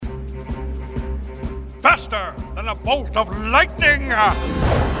faster than a bolt of lightning,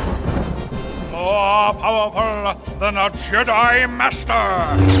 more powerful than a Jedi Master,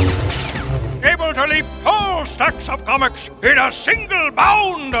 able to leap whole stacks of comics in a single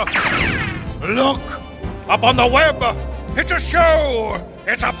bound. Look, up on the web, it's a show,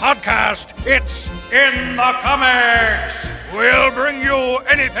 it's a podcast, it's In the Comics. We'll bring you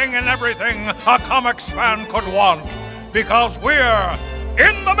anything and everything a comics fan could want, because we're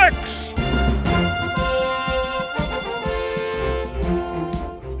in the mix.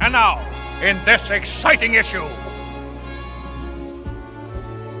 And now, in this exciting issue,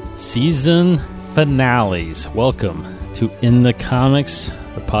 season finales. Welcome to In the Comics,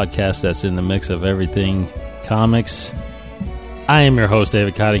 the podcast that's in the mix of everything comics. I am your host,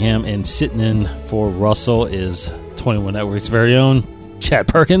 David Cottingham, and sitting in for Russell is 21 Network's very own Chad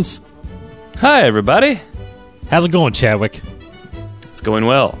Perkins. Hi, everybody. How's it going, Chadwick? It's going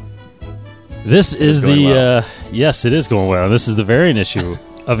well. This is yes, it is going well. This is the variant issue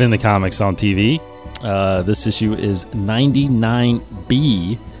of In the Comics on TV. This issue is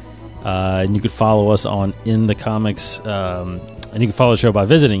 99B, and you can follow us on In the Comics, and you can follow the show by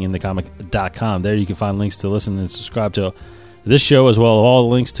visiting inthecomic.com. There you can find links to listen and subscribe to this show, as well as all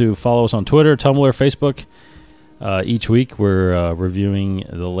the links to follow us on Twitter, Tumblr, Facebook. Each week we're reviewing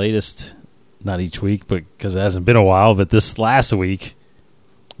the latest, not each week, but because it hasn't been a while, but this last week,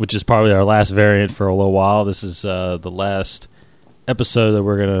 which is probably our last variant for a little while. This is the last episode that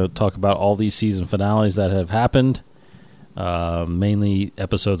we're going to talk about all these season finales that have happened. Mainly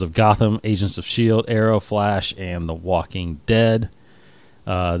episodes of Gotham, Agents of S.H.I.E.L.D., Arrow, Flash, and The Walking Dead.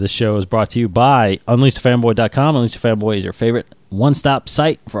 This show is brought to you by UnleashTheFanboy.com. Unleash the Fanboy is your favorite one-stop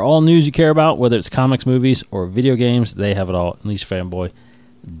site for all news you care about, whether it's comics, movies, or video games. They have it all at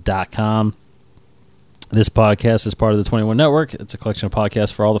UnleashTheFanboy.com. This podcast is part of the 21 Network. It's a collection of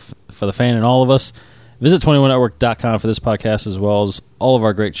podcasts for the fan and all of us. Visit 21network.com for this podcast, as well as all of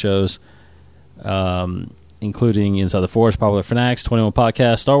our great shows, including Inside the Force, Popular Fanatics, 21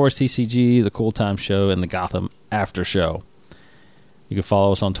 Podcast, Star Wars TCG, The Cool Time Show, and the Gotham After Show. You can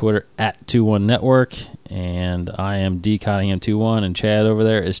follow us on Twitter at 21 Network, and I am D Cottingham 21, and Chad over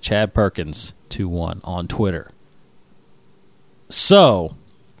there is Chad Perkins 21 on Twitter. So,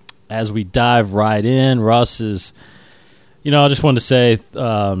 as we dive right in, Russ is, I just wanted to say it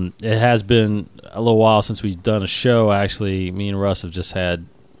has been a little while since we've done a show. Actually, me and Russ have just had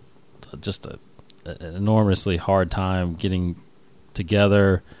an enormously hard time getting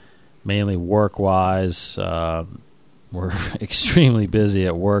together, mainly work-wise. We're extremely busy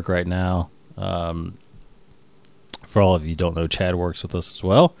at work right now. For all of you who don't know, Chad works with us as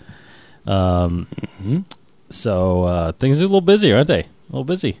well. So things are a little busy, aren't they? A little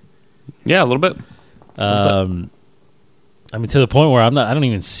busy. Yeah, a little bit. I mean, to the point where I don't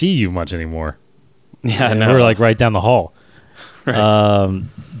even see you much anymore. Yeah, I know. We're like right down the hall. Right.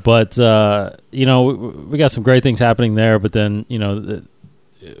 But we got some great things happening there. But then,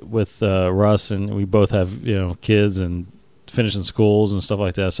 with Russ, and we both have kids and finishing schools and stuff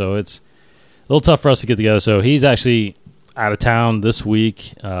like that, so it's a little tough for us to get together. So he's actually out of town this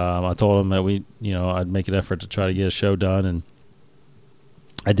week. I told him that I'd make an effort to try to get a show done, and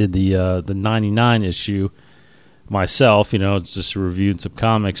I did the 99 issue myself. Just reviewing some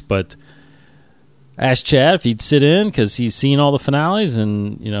comics, but asked Chad if he'd sit in because he's seen all the finales,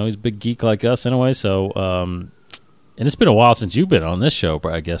 and he's a big geek like us anyway. So. And it's been a while since you've been on this show,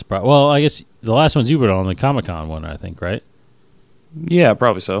 I guess. Well, I guess the last ones you've been on, the Comic-Con one, I think, right? Yeah,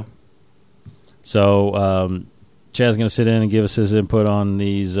 probably so. So Chad's going to sit in and give us his input on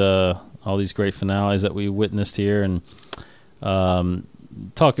these all these great finales that we witnessed here, and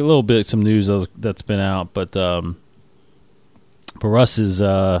talk a little bit some news that's been out. But Russ is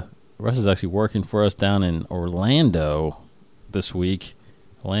actually working for us down in Orlando this week,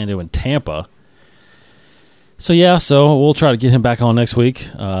 Orlando and Tampa. So we'll try to get him back on next week,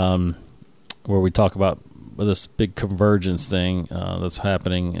 where we talk about this big convergence thing that's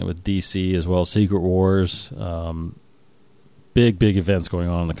happening with DC, as well as Secret Wars. Big events going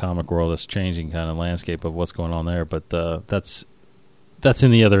on in the comic world that's changing kind of landscape of what's going on there. But that's in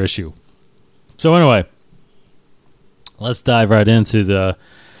the other issue. So anyway, let's dive right into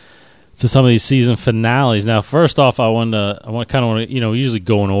some of these season finales. Now, first off, I want to usually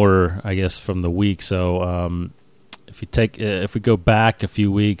go in order, I guess, from the week. So, if we go back a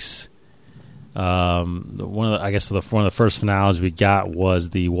few weeks, one of the first finales we got was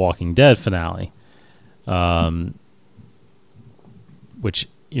the Walking Dead finale, which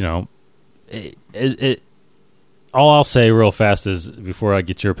all I'll say real fast is, before I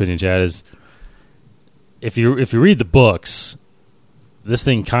get your opinion, Chad, is if you read the books, this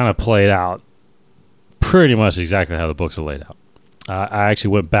thing kind of played out pretty much exactly how the books are laid out. I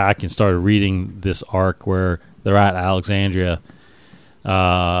actually went back and started reading this arc where they're at Alexandria,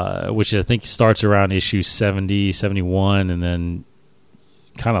 which I think starts around issue 70, 71, and then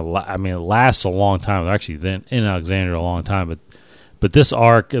kind of, it lasts a long time. They're actually then in Alexandria a long time, but this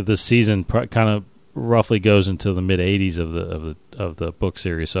arc of this season kind of roughly goes into the mid 80s of the book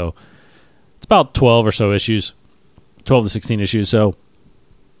series. So it's about 12 or so issues, 12 to 16 issues. So,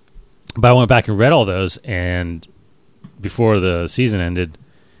 but I went back and read all those and before the season ended,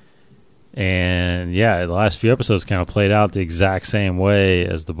 and the last few episodes kind of played out the exact same way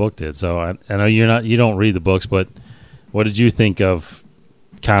as the book did. So I know you don't read the books, but what did you think of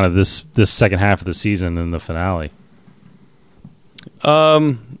kind of this second half of the season and the finale?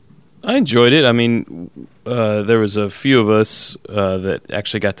 I enjoyed it. I mean, there was a few of us that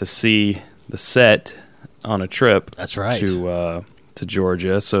actually got to see the set on a trip. That's right. To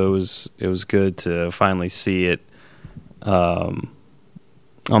Georgia, so it was good to finally see it on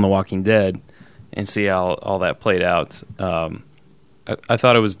The Walking Dead and see how all that played out. I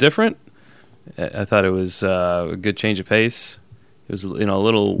thought it was different. I thought it was a good change of pace. It was, a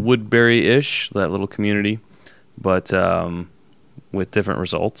little Woodbury-ish, that little community, but with different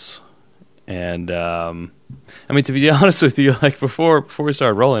results. And to be honest with you, like before we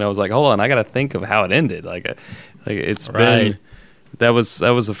started rolling, I was like, hold on, I got to think of how it ended. Like it's right. been that was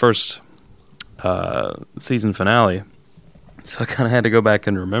the first season finale, so I kind of had to go back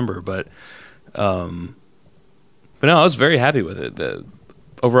and remember. But no, I was very happy with it. The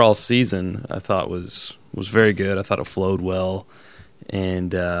overall season I thought was very good. I thought it flowed well,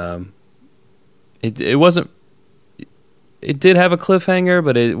 and it wasn't. It did have a cliffhanger,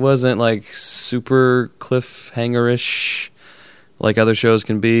 but it wasn't like super cliffhanger-ish like other shows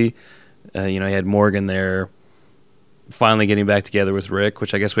can be. You had Morgan there finally getting back together with Rick,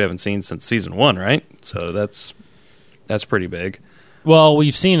 which I guess we haven't seen since season 1, right? So that's pretty big. Well,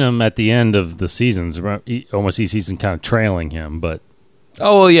 we've seen him at the end of the seasons, almost each season kind of trailing him, but...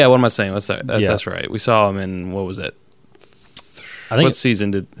 Oh, well, yeah, what am I saying? That's right. We saw him in, what was it? What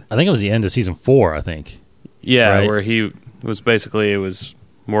season did... I think it was the end of season 4, I think. Yeah, right? Where it was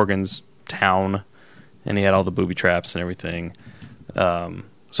Morgan's town, and he had all the booby traps and everything. So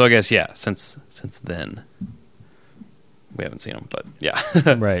I guess, since then... We haven't seen them, but yeah.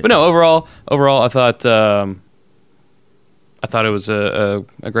 Right. But no, overall, I thought it was a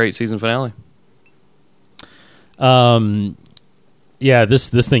great season finale.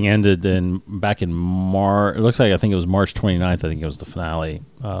 This thing ended back in March. It looks like I think it was March 29th. I think it was the finale.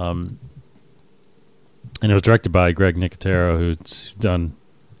 And it was directed by Greg Nicotero,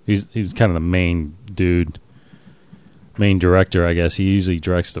 he was kind of the main director, I guess. He usually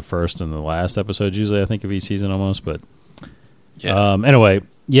directs the first and the last episode, usually, I think, of each season almost, but anyway,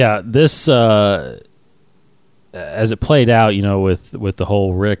 this as it played out, with the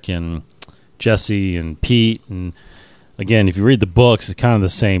whole Rick and Jesse and Pete, and again, if you read the books, it's kind of the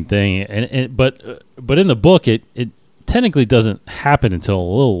same thing. But in the book, it technically doesn't happen until a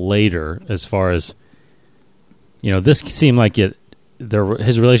little later. As far as this seemed like his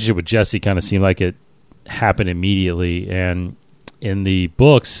relationship with Jesse kind of seemed like it happened immediately, and in the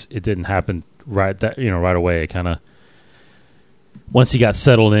books, it didn't happen right away. It kind of, once he got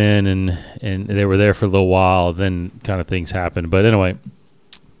settled in and they were there for a little while, then kind of things happened. But anyway,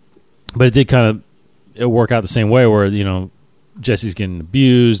 it did kind of work out the same way where, Jesse's getting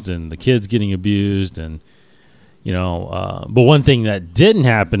abused and the kid's getting abused. And, but one thing that didn't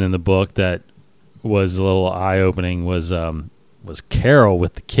happen in the book that was a little eye-opening was Carol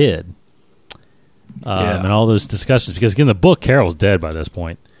with the kid. And all those discussions. Because, again, the book, Carol's dead by this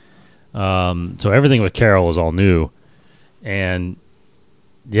point. So everything with Carol is all new. And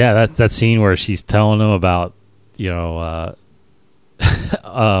that scene where she's telling him about, just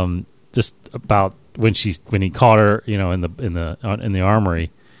about when he caught her, in the armory,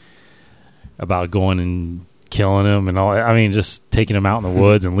 about going and killing him and all. I mean, just taking him out in the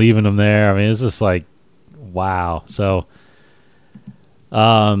woods and leaving him there. I mean, it's just like, wow. So,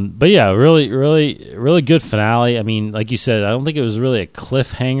 but yeah, really, really, really good finale. I mean, like you said, I don't think it was really a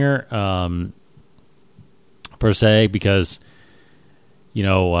cliffhanger, per se, because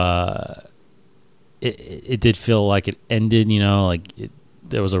it did feel like it ended.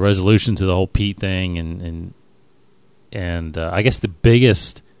 There was a resolution to the whole Pete thing, and I guess the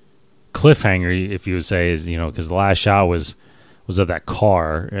biggest cliffhanger, if you would say, is because the last shot was of that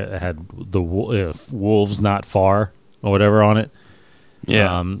car. It had the wolves not far or whatever on it.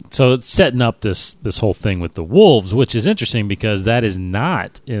 Yeah. So it's setting up this whole thing with the wolves, which is interesting because that is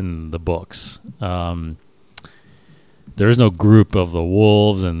not in the books. there's no group of the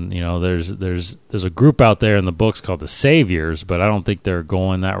wolves, and there's a group out there in the books called the Saviors, but I don't think they're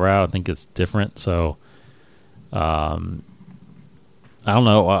going that route. I think it's different. So, I don't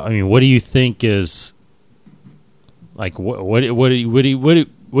know. I mean, what do you think is like? What do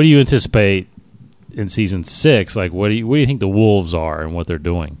you anticipate in season 6? Like, what do you think the wolves are and what they're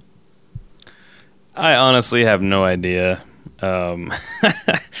doing? I honestly have no idea.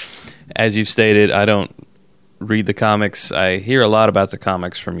 As you've stated, I don't read the comics. I hear a lot about the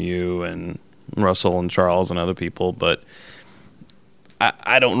comics from you and Russell and Charles and other people, but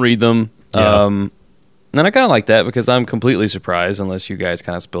I don't read them. Yeah. And I kind of like that because I'm completely surprised unless you guys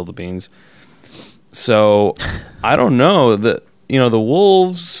kind of spill the beans. So I don't know. The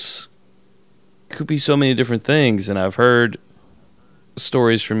wolves could be so many different things, and I've heard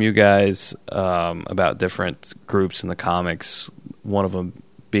stories from you guys about different groups in the comics. One of them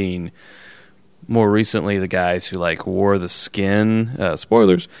being more recently the guys who wore the skin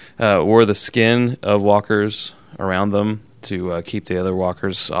spoilers wore the skin of walkers around them to keep the other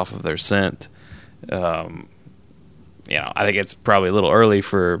walkers off of their scent. I think it's probably a little early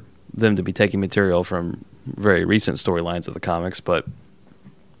for them to be taking material from very recent storylines of the comics, but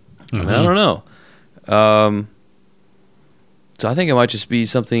I don't know. So I think it might just be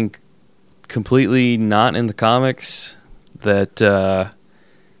something completely not in the comics that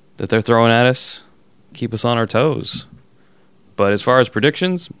they're throwing at us, keep us on our toes. But as far as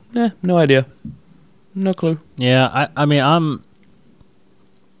predictions, no idea, no clue. Yeah, I mean,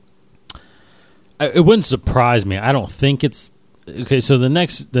 it wouldn't surprise me. I don't think it's okay. So the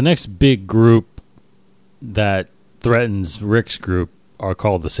next big group that threatens Rick's group are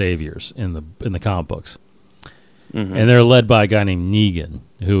called the Saviors in the comic books, and they're led by a guy named Negan,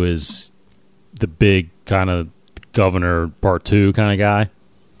 who is the big kind of Governor Part 2 kind of guy.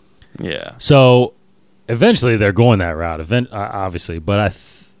 Yeah. So eventually they're going that route, obviously. But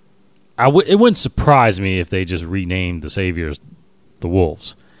it wouldn't surprise me if they just renamed the Saviors the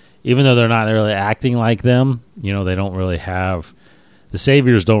Wolves, even though they're not really acting like them. They don't really have the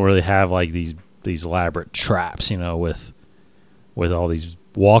Saviors don't really have like these elaborate traps, with all these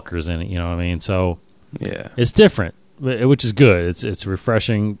walkers in it. You know what I mean? So yeah, it's different, which is good. It's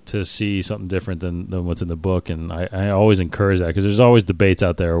refreshing to see something different than what's in the book, and I always encourage that because there's always debates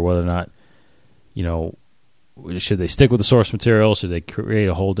out there whether or not, should they stick with the source material? Should they create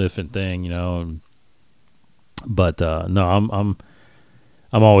a whole different thing? But no,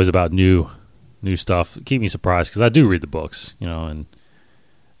 I'm always about new stuff. Keep me surprised because I do read the books, and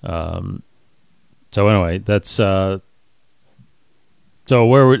so anyway, that's. So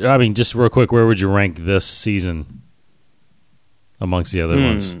just real quick, where would you rank this season amongst the other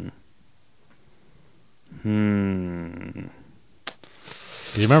ones? You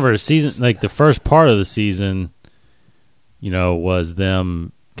remember the season, like the first part of the season, was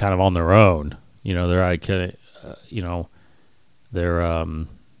them kind of on their own. They're like, they were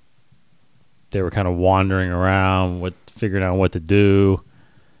kind of wandering around, figuring out what to do.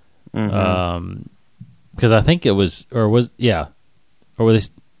 Because I think it was, or were they?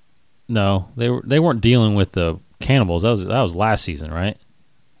 No, they weren't dealing with the cannibals. That was last season, right?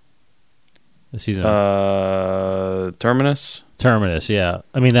 The season Terminus. Terminus, yeah.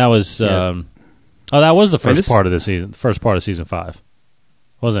 I mean, that was that was the first part of the season. The first part of season 5,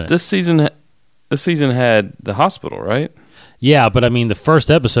 wasn't it? This season had the hospital, right? Yeah, but I mean, the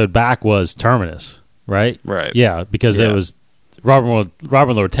first episode back was Terminus, right? Right. Yeah, because it was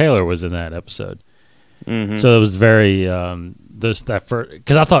Robert Lord Taylor was in that episode. So it was very because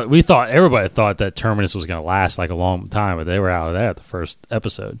everybody thought that Terminus was going to last like a long time, but they were out of that at the first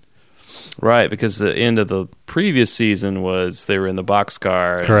episode. Right, because the end of the previous season was they were in the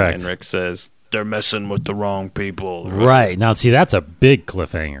boxcar. Correct. And Rick says they're messing with the wrong people. Right. Now, see, that's a big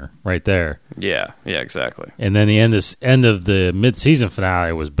cliffhanger right there. Yeah, exactly. And then the end of the mid-season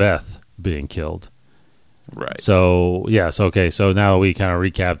finale was Beth being killed. Right. So, yes, okay. So now we kind of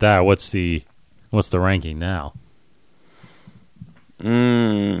recap that. What's the ranking now? I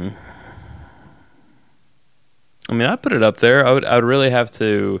mean, I put it up there. I would really have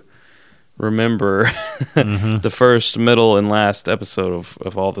to remember the first, middle, and last episode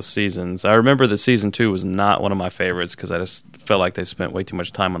of all the seasons. I remember that season 2 was not one of my favorites because I just felt like they spent way too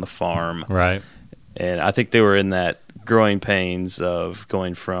much time on the farm. Right. And I think they were in that growing pains of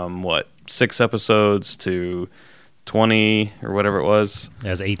going from, 6 episodes to 20 or whatever it was. Yeah,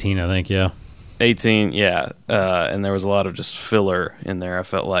 it was 18, I think, yeah. 18, yeah. And there was a lot of just filler in there, I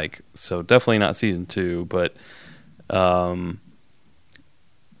felt like. So definitely not season 2, but I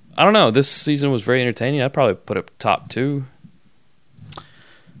don't know. This season was very entertaining. I'd probably put it top 2.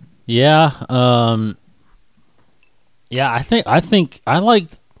 Yeah. Yeah, I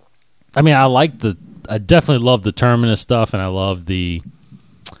liked. I mean, I definitely loved the Terminus stuff, and I loved the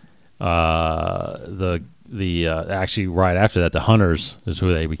actually right after that, the Hunters is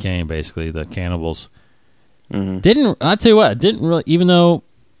who they became, basically the cannibals. Mm-hmm. I tell you what, I didn't really, even though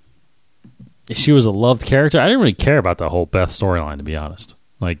she was a loved character, I didn't really care about the whole Beth storyline, to be honest.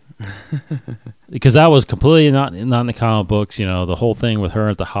 Like, because that was completely not in the comic books. You know, the whole thing with her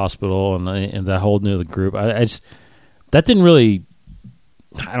at the hospital and that whole new group. I just, that didn't really.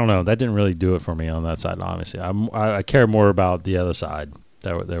 I don't know. That didn't really do it for me on that side. Obviously, I care more about the other side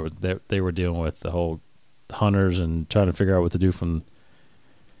that they were dealing with, the whole Hunters and trying to figure out what to do from,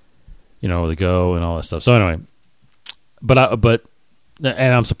 the go and all that stuff. So anyway, but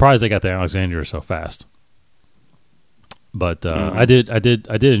I'm surprised they got the Alexandria so fast. But I did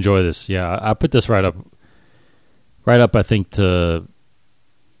enjoy this. Yeah, I put this right up. I think to.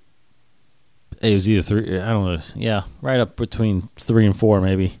 It was either 3. I don't know. Yeah, right up between 3 and 4,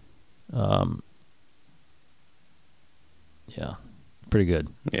 maybe. Yeah, pretty good.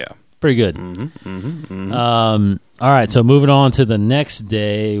 Yeah, pretty good. All right, so moving on to the next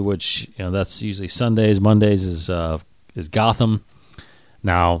day, which that's usually Sundays. Mondays is Gotham.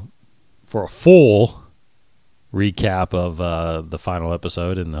 Now, for a full recap of the final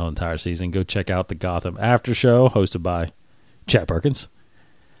episode and the entire season, go check out the Gotham After Show hosted by Chad Perkins.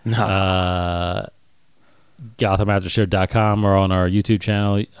 GothamAftershow.com or on our YouTube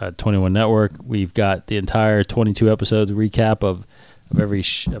channel, 21 Network. We've got the entire 22 episodes recap of every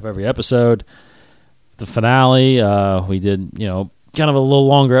episode. The finale, we did kind of a little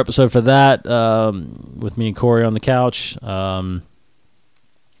longer episode for that with me and Corey on the couch.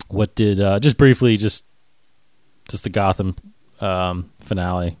 What did just briefly just the Gotham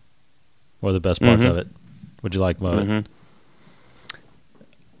finale? What are the best parts of it? What'd you like about it?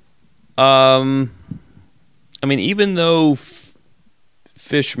 I mean, even though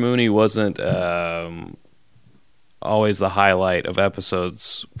Fish Mooney wasn't always the highlight of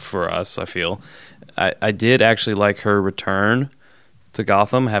episodes for us, I feel, I did actually like her return to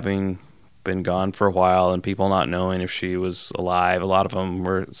Gotham, having been gone for a while and people not knowing if she was alive. A lot of them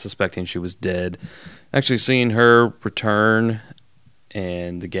were suspecting she was dead. Actually seeing her return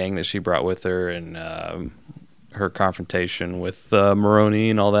and the gang that she brought with her and her confrontation with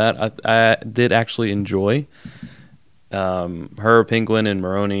Maroni and all that, I did actually enjoy. Her, Penguin, and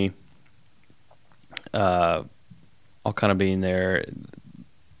Maroni all kind of being there.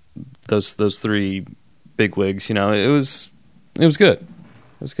 Those 3 bigwigs, it was good.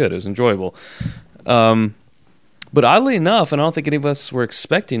 It was good. It was enjoyable. But oddly enough, and I don't think any of us were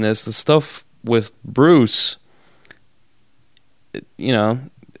expecting this, the stuff with Bruce,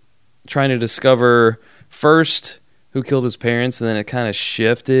 trying to discover first who killed his parents, and then it kind of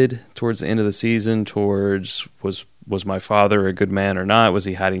shifted towards the end of the season towards was my father a good man or not? Was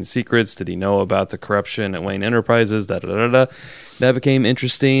he hiding secrets? Did he know about the corruption at Wayne Enterprises? That became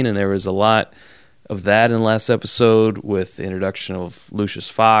interesting, and there was a lot of that in the last episode with the introduction of Lucius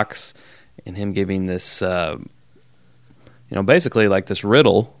Fox and him giving this, basically like this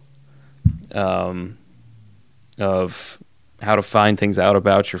riddle of how to find things out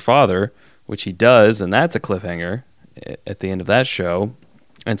about your father, which he does, and that's a cliffhanger at the end of that show.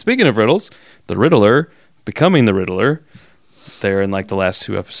 And speaking of riddles, the Riddler becoming the Riddler there in like the last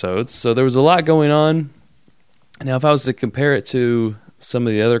 2 episodes. So there was a lot going on. Now, if I was to compare it to some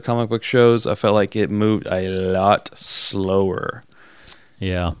of the other comic book shows, I felt like it moved a lot slower.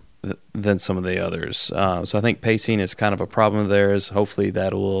 Yeah. Than some of the others. So I think pacing is kind of a problem of theirs. Hopefully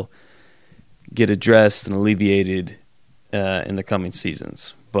that will get addressed and alleviated in the coming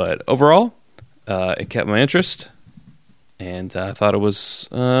seasons. But overall, it kept my interest, and I thought it was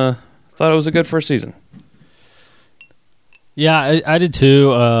a good first season. Yeah, I did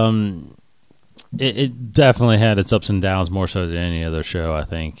too. It definitely had its ups and downs more so than any other show, I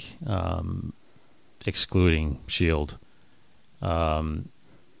think, excluding S.H.I.E.L.D.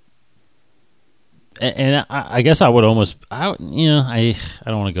 And I guess I would almost, I don't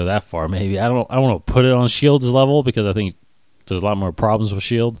want to go that far. Maybe I don't want to put it on S.H.I.E.L.D.'s level because I think there's a lot more problems with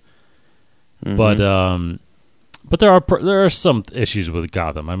S.H.I.E.L.D. Mm-hmm. But there are some issues with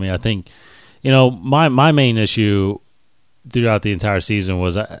Gotham. I mean, I think my main issue throughout the entire season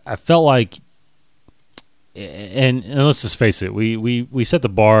was I felt like, and let's just face it, we set the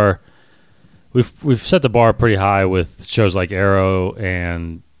bar. We've set the bar pretty high with shows like Arrow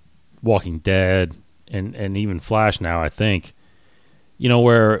and Walking Dead and even Flash now, I think.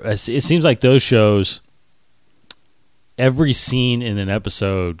 Where it seems like those shows, every scene in an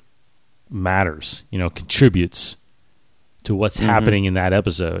episode matters, contributes to what's happening in that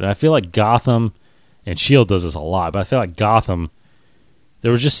episode. And I feel like Gotham and Shield does this a lot. But I feel like Gotham,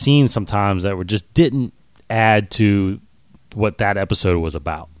 there were just scenes sometimes that were just didn't add to what that episode was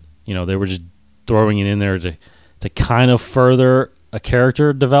about. You know, they were just throwing it in there to kind of further a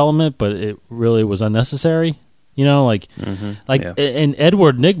character development, but it really was unnecessary. You know, and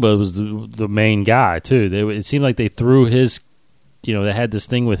Edward Nygma was the main guy too. It seemed like they threw his, you know, they had this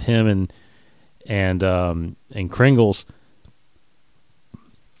thing with him and Kringles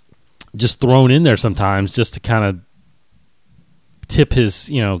just thrown in there sometimes just to kind of tip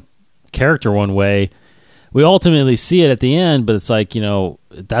his, you know, character one way. We ultimately see it at the end, but it's like, you know,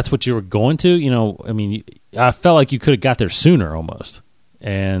 that's what you were going to, you know. I mean, I felt like you could have got there sooner almost,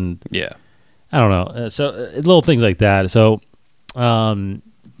 and yeah. I don't know. So little things like that. So, but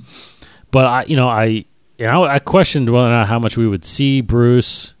I questioned whether or not how much we would see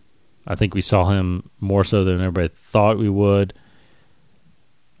Bruce. I think we saw him more so than everybody thought we would.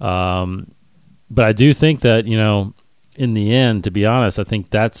 But I do think that, you know, in the end, to be honest, I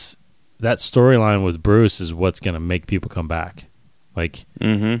think that storyline with Bruce is what's going to make people come back. Like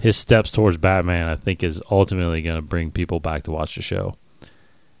his steps towards Batman, I think, is ultimately going to bring people back to watch the show.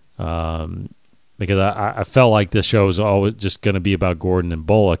 Because I felt like this show was always just going to be about Gordon and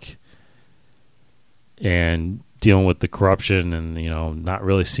Bullock and dealing with the corruption and, you know, not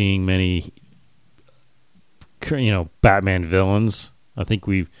really seeing many, you know, Batman villains. I think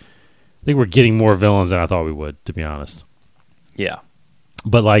we're getting more villains than I thought we would, to be honest. Yeah.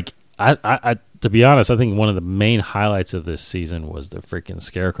 But like I to be honest, I think one of the main highlights of this season was the freaking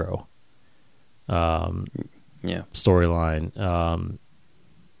Scarecrow storyline.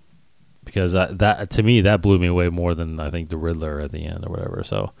 Because that to me, that blew me away more than I think the Riddler at the end or whatever.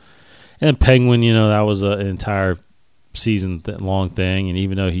 So, and then Penguin, you know, that was an entire season long thing, and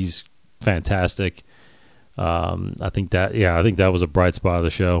even though he's fantastic, I think that was a bright spot of the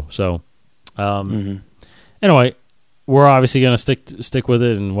show. So, anyway, we're obviously going to stick with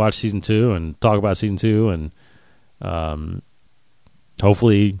it and watch season 2 and talk about season 2, and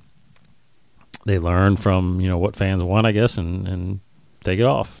hopefully they learn from, you know, what fans want, I guess, and take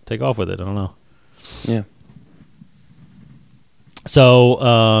off with it. I don't know. Yeah.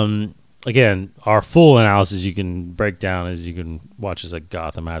 So, again, our full analysis you can break down as you can watch us at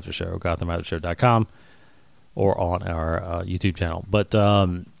Gotham After Show, GothamAfterShow.com, or on our YouTube channel. But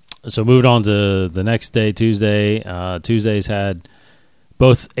so moving on to the next day, Tuesday. Tuesday's had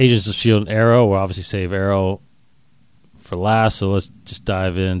both Agents of S.H.I.E.L.D. and Arrow. We'll obviously save Arrow for last, so let's just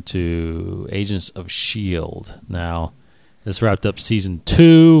dive into Agents of S.H.I.E.L.D. Now, this wrapped up season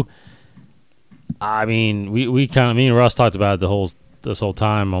 2. I mean, we kind of, me and Russ talked about it this whole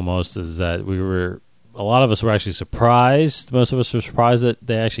time almost, is that a lot of us were actually surprised. Most of us were surprised that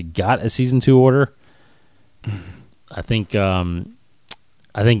they actually got a season 2 order. I think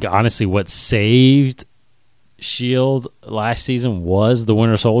honestly what saved S.H.I.E.L.D. last season was the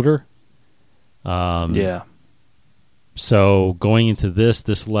Winter Soldier. Yeah. So going into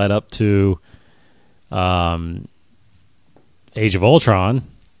this led up to Age of Ultron.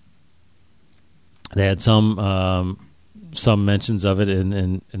 They had some mentions of it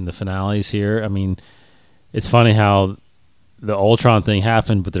in the finales here. I mean, it's funny how the Ultron thing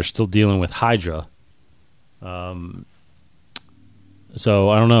happened, but they're still dealing with Hydra. So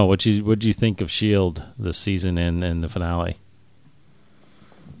I don't know. What do you think of S.H.I.E.L.D. this season and the finale?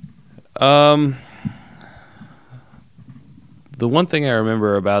 The one thing I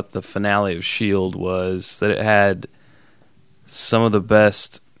remember about the finale of S.H.I.E.L.D. was that it had some of the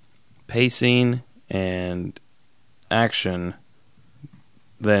best pacing and action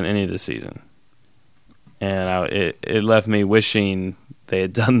than any of the season. And it left me wishing they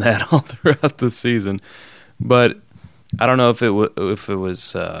had done that all throughout the season. But I don't know if it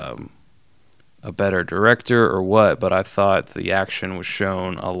was a better director or what, but I thought the action was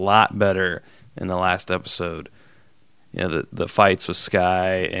shown a lot better in the last episode. You know, the fights with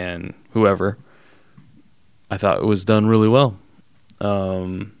Skye and whoever, I thought it was done really well.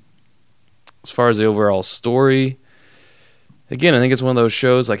 As far as the overall story, again, I think it's one of those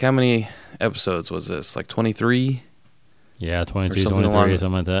shows, like how many episodes was this? Like 23? Yeah, 22, 23,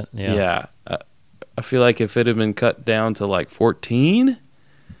 something like that. Yeah. I feel like if it had been cut down to like 14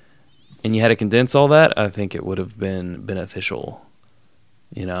 and you had to condense all that, I think it would have been beneficial,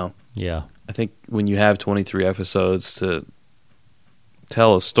 you know? Yeah. I think when you have 23 episodes to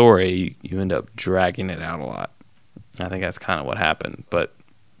tell a story, you end up dragging it out a lot. I think that's kind of what happened. But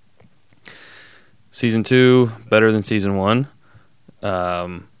season 2, better than season 1.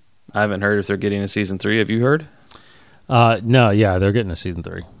 I haven't heard if they're getting a season 3. Have you heard? No, yeah, they're getting a season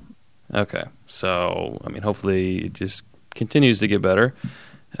 3. Okay. So, I mean, hopefully it just continues to get better.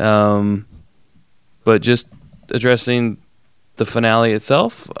 But But just addressing the finale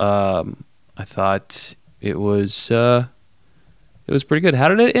itself, I thought it was pretty good. How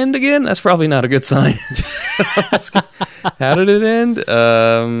did it end again? That's probably not a good sign. How did it end?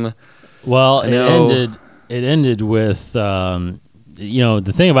 Well, it ended with the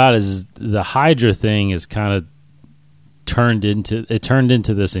thing about it is the Hydra thing is kind of turned into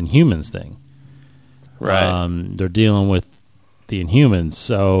this Inhumans thing. Right. They're dealing with the Inhumans,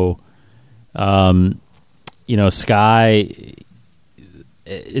 so Skye.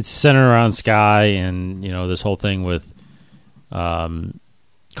 It's centered around Skye, and this whole thing with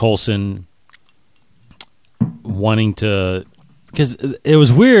Coulson wanting to, because it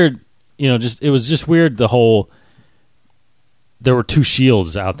was weird. It was just weird. The whole, there were two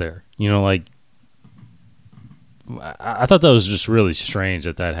shields out there. I thought that was just really strange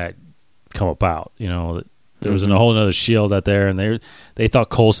that had come about. That there was a whole other shield out there, and they thought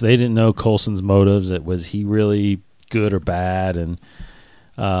Coulson. They didn't know Coulson's motives. That was he really good or bad? And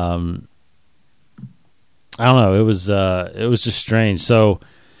I don't know. It was just strange. So,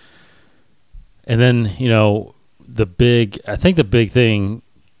 and then the big thing,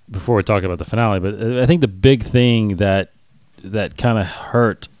 before we talk about the finale, but I think the big thing that kind of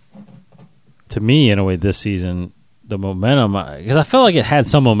hurt to me in a way this season, the momentum, because I felt like it had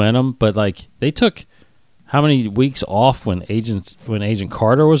some momentum, but like they took how many weeks off when Agent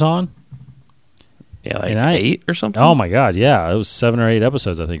Carter was on? Yeah, like 8 or something. Oh my God, yeah, it was 7 or 8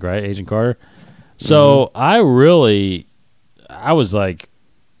 episodes, I think, right? Agent Carter. So I was like,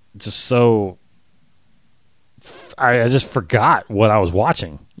 just so. I just forgot what I was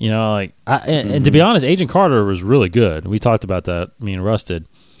watching, and to be honest, Agent Carter was really good. We talked about that. Me and Russ did.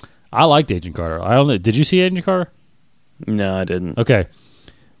 I liked Agent Carter. Did you see Agent Carter? No, I didn't. Okay,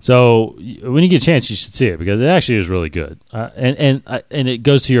 so when you get a chance, you should see it because it actually is really good. And it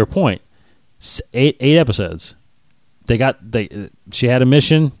goes to your point. 8 episodes. She had a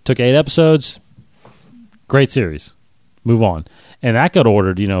mission. Took 8 episodes. Great series. Move on, and that got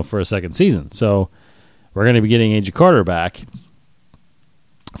ordered, for a second season. So. We're going to be getting Agent Carter back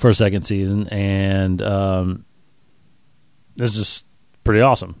for a second season, and this is pretty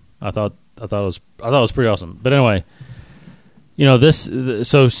awesome. I thought it was pretty awesome. But anyway,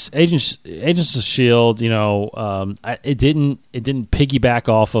 so Agents of Shield, it didn't piggyback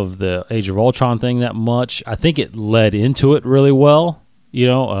off of the Age of Ultron thing that much. I think it led into it really well.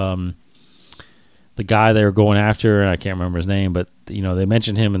 The guy they were going after, and I can't remember his name, but they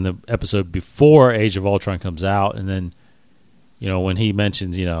mentioned him in the episode before Age of Ultron comes out, and then when he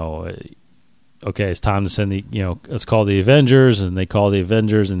mentions okay, it's time to send the let's call the Avengers, and they call the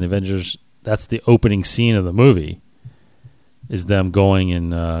Avengers, and the Avengers, that's the opening scene of the movie, is them going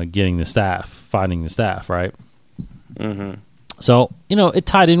and getting the staff, finding the staff, right? Mm-hmm. So it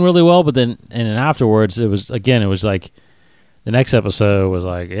tied in really well, but then afterwards it was like. The next episode was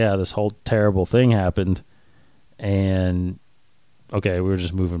like, yeah, this whole terrible thing happened, and okay, we're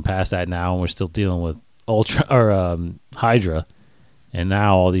just moving past that now, and we're still dealing with Hydra, and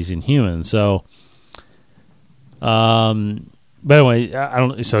now all these Inhumans. So, but anyway, I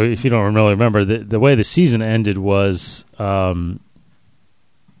don't. So if you don't really remember, the way the season ended was the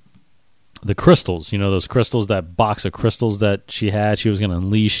crystals. Those crystals, that box of crystals that she had, she was going to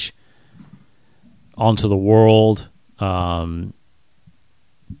unleash onto the world.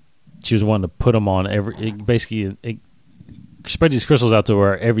 She was wanting to put them on it spread these crystals out to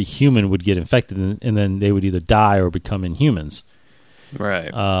where every human would get infected, and then they would either die or become Inhumans. Right.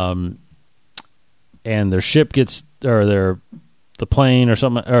 And their ship gets, or the plane or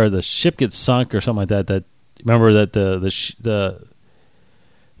something, or the ship gets sunk or something like that. That, remember that the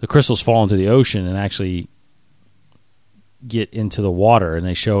crystals fall into the ocean and actually get into the water, and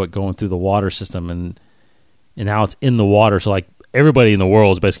they show it going through the water system, and now it's in the water. So like everybody in the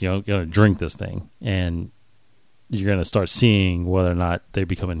world is basically going to drink this thing, and you're going to start seeing whether or not they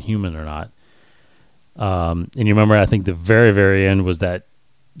become Inhuman or not. And you remember, I think the very, very end was that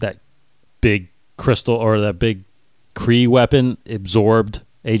big crystal, or that big Kree weapon absorbed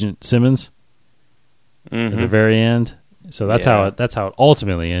Agent Simmons at the very end. So that's how it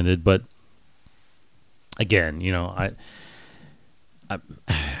ultimately ended. But again,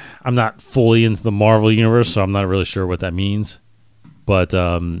 I'm not fully into the Marvel universe, so I'm not really sure what that means. But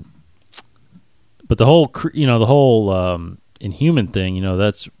the whole Inhuman thing,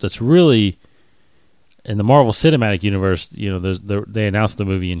 that's really in the Marvel Cinematic Universe. They announced the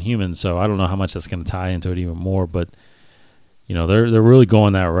movie Inhuman, so I don't know how much that's going to tie into it even more. But they're really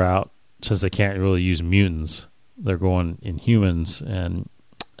going that route, since they can't really use mutants. They're going Inhumans, and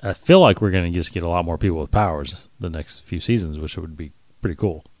I feel like we're going to just get a lot more people with powers the next few seasons, which would be pretty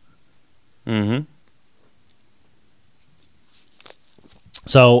cool. Mm-hmm.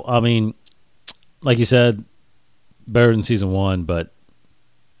 So, I mean, like you said, better than season 1, but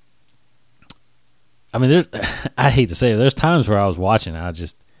I mean, I hate to say it, there's times where I was watching,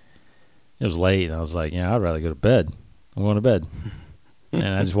 it was late, and I was like, I'd rather go to bed. I'm going to bed. And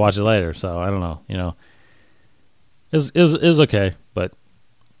I just watch it later, so I don't know, It was okay, but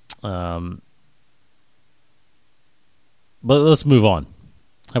let's move on.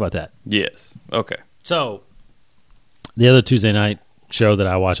 How about that? Yes. Okay. So, the other Tuesday night show that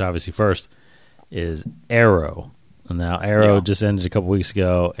I watch, obviously, first is Arrow. And now, Arrow just ended a couple weeks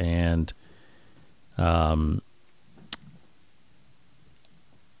ago, and I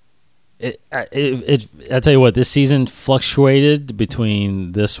tell you what, this season fluctuated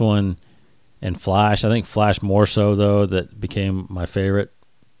between this one and Flash. I think Flash more so, though, that became my favorite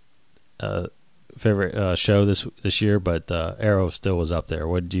show this year. But Arrow still was up there.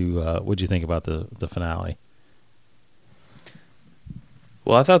 What'd you think about the finale?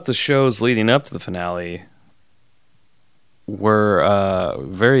 Well, I thought the shows leading up to the finale were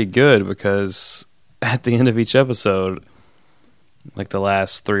very good, because at the end of each episode, like the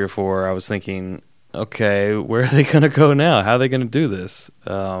last 3 or 4, I was thinking, okay, where are they going to go now? How are they going to do this?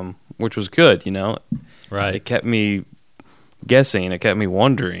 Which was good, Right. It kept me guessing. It kept me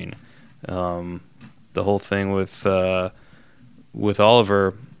wondering. The whole thing with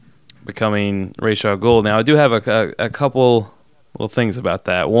Oliver becoming Ra's al Ghul. Now, I do have a couple little things about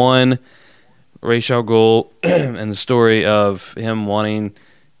that. One, Ra's al Ghul and the story of him wanting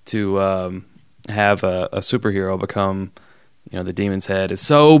to have a superhero become, the Demon's Head is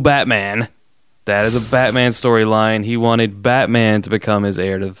so Batman. That is a Batman storyline. He wanted Batman to become his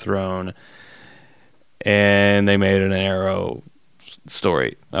heir to the throne, and they made it an Arrow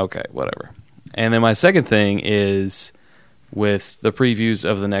story. Okay, whatever. And then my second thing is with the previews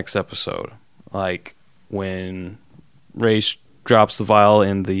of the next episode, like when Ra's drops the vial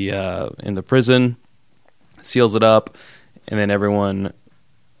in the prison, seals it up, and then everyone,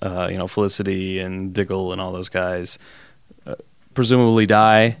 Felicity and Diggle and all those guys, presumably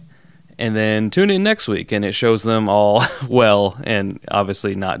die. And then tune in next week, and it shows them all well and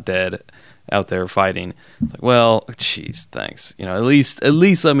obviously not dead out there fighting. It's like, well, geez, thanks. At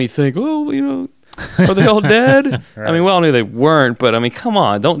least let me think. Oh, are they all dead? Right. I mean, well, I knew they weren't, but I mean, come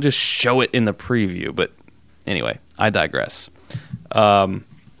on, don't just show it in the preview. But anyway, I digress.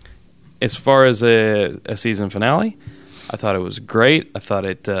 As far as a season finale, I thought it was great. I thought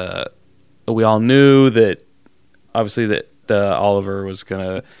it. We all knew that, obviously, that Oliver was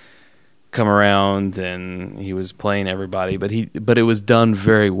gonna come around and he was playing everybody, but it was done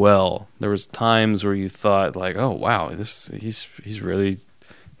very well. There was times where you thought, like, oh wow, he's really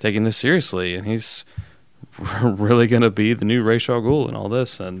taking this seriously, and he's really going to be the new Ra's al Ghul and all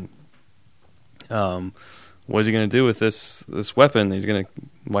this. And what is he going to do with this weapon? He's going to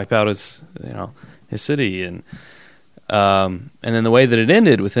wipe out his city, and then the way that it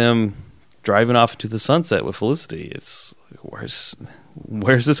ended with him driving off into the sunset with Felicity, it's where's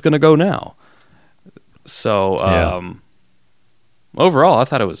this going to go now? So overall, I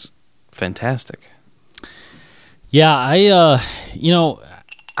thought it was fantastic. Yeah,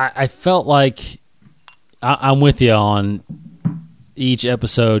 I felt like I'm with you on each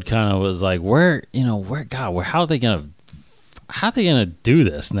episode. Kind of was like, how are they gonna do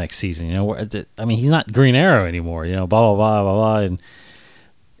this next season? He's not Green Arrow anymore. Blah blah blah blah blah,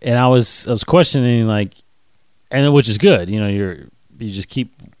 and I was questioning, like, and which is good. You just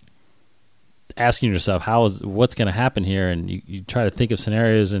keep asking yourself what's going to happen here, and you try to think of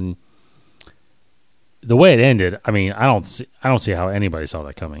scenarios. And the way it ended, I mean, I don't see how anybody saw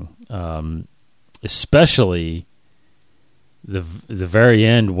that coming. Especially the very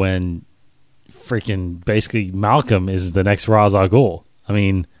end, when freaking basically Malcolm is the next Ra's al Ghul. I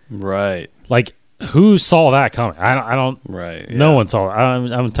mean, right? Like, who saw that coming? I don't. Right. Yeah. No one saw.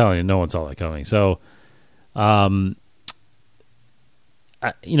 I'm telling you, no one saw that coming. So, but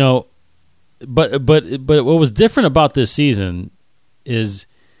what was different about this season is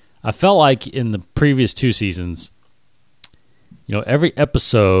I felt like in the previous 2 seasons, every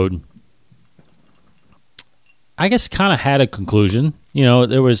episode, I guess, kind of had a conclusion.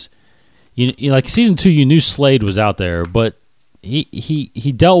 There was, like season 2, you knew Slade was out there, but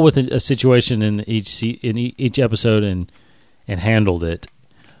he dealt with a situation in each episode and handled it.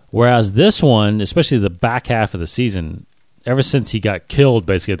 Whereas this one, especially the back half of the season, ever since he got killed,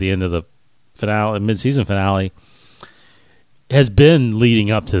 basically at the end of the finale, mid-season finale, has been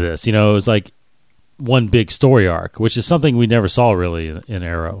leading up to this. It was like one big story arc, which is something we never saw really in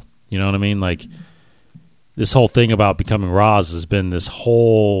Arrow. You know what I mean? Like, this whole thing about becoming Ra's has been this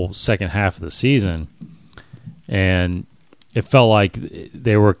whole second half of the season, and it felt like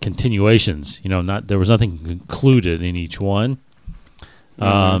they were continuations. Not there was nothing concluded in each one.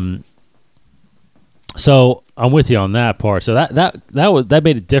 So I'm with you on that part. So that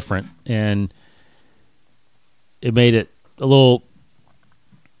made it different, and it made it a little.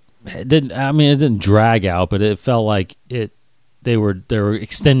 It didn't drag out, but it felt like they were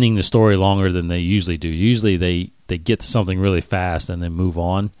extending the story longer than they usually do. Usually they get to something really fast and then move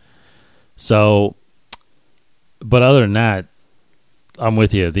on. So, but other than that, I'm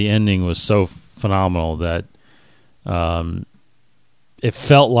with you. The ending was so phenomenal that it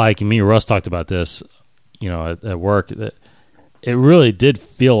felt like, me and Russ talked about this, at work, that it really did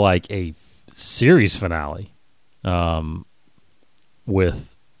feel like a series finale,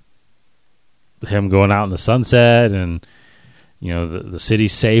 with him going out in the sunset, and the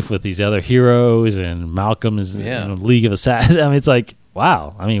city's safe with these other heroes, and Malcolm is in a League of Assassins. I mean, it's like,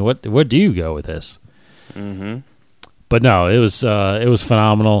 wow. I mean, where do you go with this? Mm-hmm. But no, it was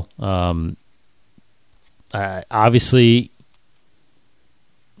phenomenal. Obviously,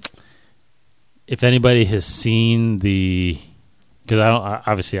 if anybody has seen because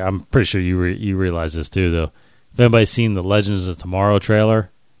I'm pretty sure you realize this too, though. If anybody's seen the Legends of Tomorrow trailer,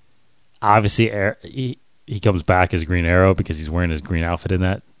 obviously he comes back as Green Arrow because he's wearing his green outfit in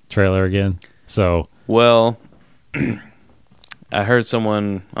that trailer again. So, well, I heard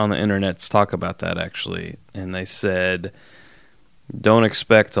someone on the internet talk about that actually, and they said, don't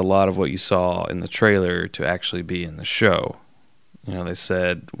expect a lot of what you saw in the trailer to actually be in the show. They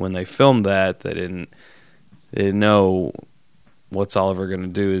said when they filmed that, they didn't know what's Oliver going to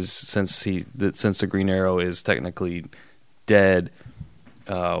do. Is since the Green Arrow is technically dead,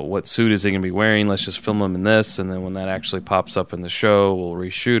 what suit is he going to be wearing? Let's just film him in this, and then when that actually pops up in the show, we'll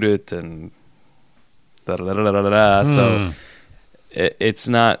reshoot it and da da da da da da. So it's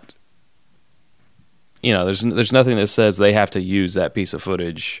not. There's nothing that says they have to use that piece of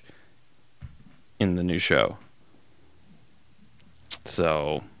footage in the new show.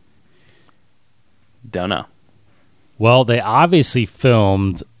 So, don't know. Well, they obviously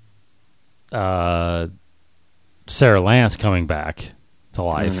filmed Sarah Lance coming back to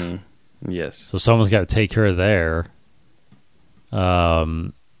life. Mm-hmm. Yes. So someone's got to take her there.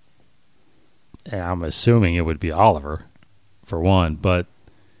 And I'm assuming it would be Oliver, for one. But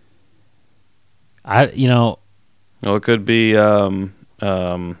well, it could be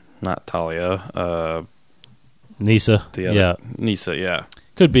not Talia. Nisa. Nisa, yeah.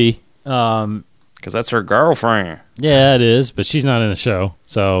 Could be. Because that's her girlfriend. Yeah, it is, but she's not in the show,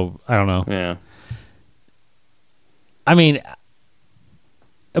 so I don't know. Yeah. I mean,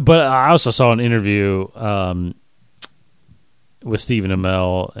 but I also saw an interview with Stephen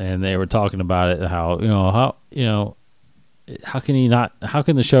Amell, and they were talking about it, how how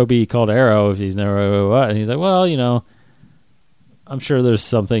can the show be called Arrow if he's never what? And he's like, well, I'm sure there's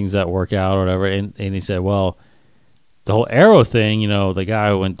some things that work out or whatever. And he said, well, the whole Arrow thing, the guy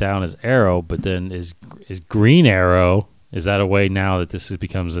who went down as Arrow, but then is Green Arrow. Is that a way now that this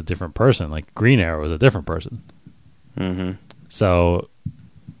becomes a different person? Like Green Arrow is a different person. Mm-hmm. So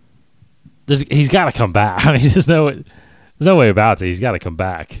he's got to come back. I mean, there's no way about it. He's got to come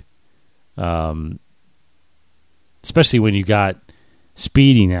back. Especially when you got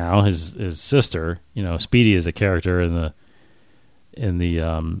Speedy now, his sister. Speedy is a character in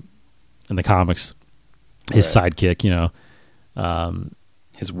the comics. His sidekick,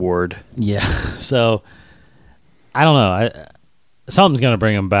 his ward. Yeah. So I don't know. Something's going to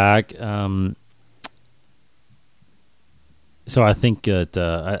bring him back. So I think that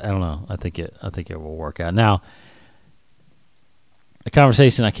I don't know. I think it will work out. Now, a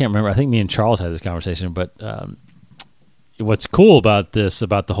conversation I can't remember. I think me and Charles had this conversation, but what's cool about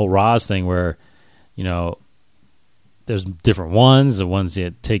the whole Roz thing, where there's different ones, the ones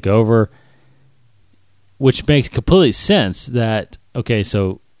that take over, which makes complete sense. That okay,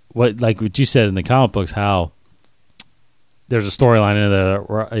 so what you said in the comic books, how there's a storyline in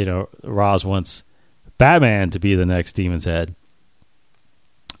the Roz wants Batman to be the next Demon's Head.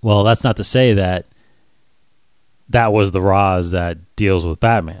 Well, that's not to say that was the Roz that deals with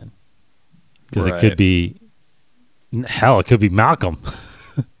Batman, because it could be it could be Malcolm.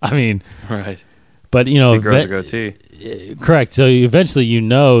 I mean, right. But he grows a goatee. Correct. So eventually,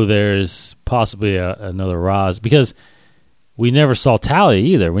 there's possibly another Roz, because we never saw Talia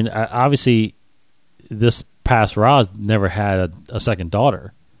either. Obviously, this past Roz never had a second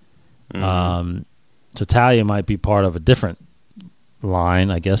daughter. Mm-hmm. So Talia might be part of a different line,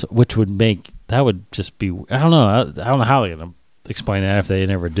 I guess, which would just be. I don't know. I don't know how they're going to explain that if they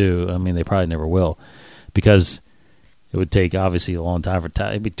never do. I mean, they probably never will, because it would take obviously a long time for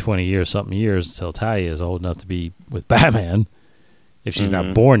Talia. It'd be 20 years, something years until Talia is old enough to be with Batman, if she's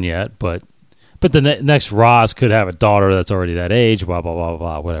not born yet. But the next Roz could have a daughter that's already that age. Blah blah blah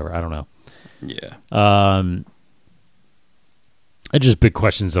blah. Whatever. I don't know. Yeah. It's just big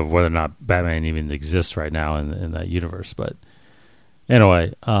questions of whether or not Batman even exists right now in that universe. But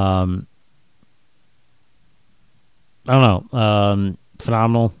anyway, I don't know.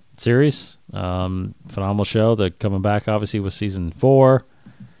 Phenomenal series. Phenomenal show. They're coming back, obviously, with season 4.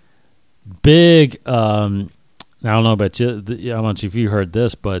 Big, I don't know about you, how much if you heard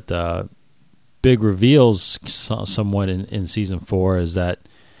this, but big reveals somewhat in season 4 is that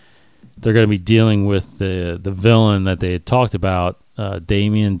they're going to be dealing with the villain that they had talked about,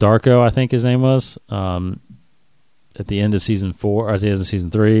 Damien Darko, I think his name was, at the end of season 4, or at the end of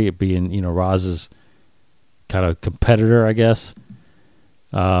season 3, it being, Roz's kind of competitor, I guess.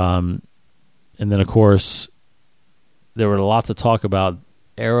 And then, of course, there were lots of talk about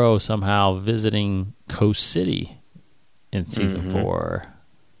Arrow somehow visiting Coast City in season 4.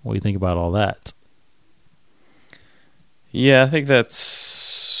 What do you think about all that? Yeah, I think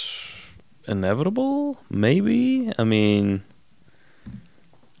that's inevitable, maybe. I mean,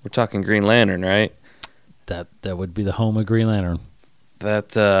 we're talking Green Lantern, right? That would be the home of Green Lantern.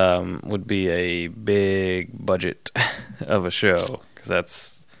 That would be a big budget of a show, because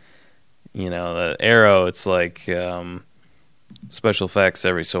that's, the Arrow, it's like special effects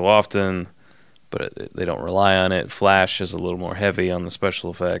every so often, but they don't rely on it. Flash is a little more heavy on the special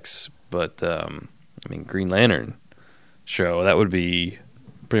effects, but Green Lantern show, that would be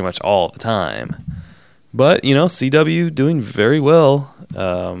pretty much all the time. But, CW doing very well.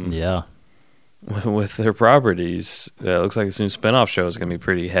 Yeah. With their properties. It looks like this new spinoff show is going to be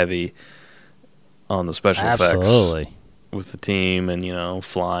pretty heavy on the special Absolutely. effects with the team and,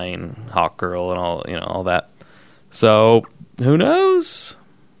 flying Hawkgirl and all that. So, who knows?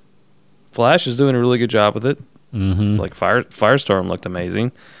 Flash is doing a really good job with it. Mm-hmm. Like Firestorm looked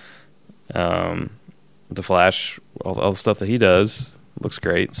amazing. The Flash, all the stuff that he does looks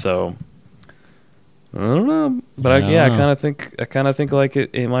great. So, I don't know, but I kind of think like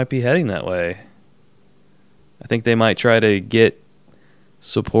it might be heading that way. I think they might try to get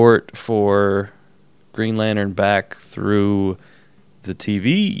support for Green Lantern back through the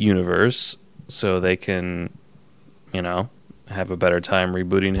TV universe, so they can, have a better time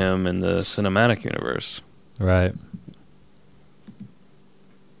rebooting him in the cinematic universe. Right.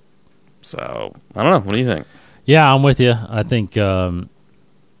 So I don't know. What do you think? Yeah, I'm with you. I think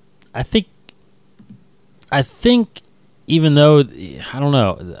even though, I don't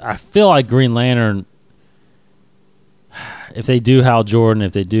know, I feel like Green Lantern, if they do Hal Jordan,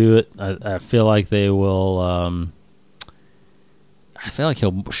 if they do it, I feel like they will, I feel like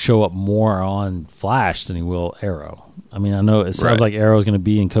he'll show up more on Flash than he will Arrow. I mean, I know it sounds like Arrow's going to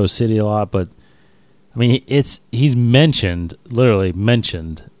be in Coast City a lot, but, I mean, he's literally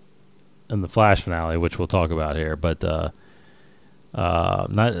mentioned in the Flash finale, which we'll talk about here, but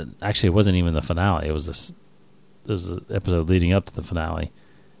not actually, it wasn't even the finale. It was an episode leading up to the finale.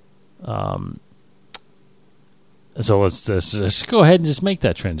 So let's just go ahead and just make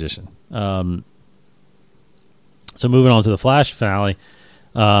that transition. So moving on to the Flash finale,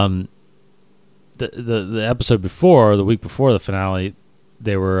 the episode before, the week before the finale,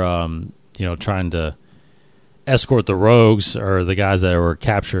 they were trying to escort the rogues, or the guys that were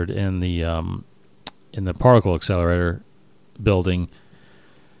captured in the particle accelerator building.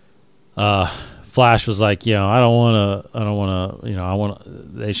 Flash was like, I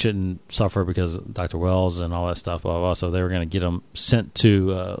want they shouldn't suffer because of Dr. Wells and all that stuff, blah, blah, blah. So they were going to get them sent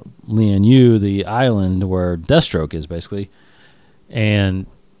to Lian Yu, the island where Deathstroke is, basically. And,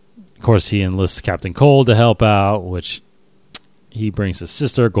 of course, he enlists Captain Cold to help out, which he brings his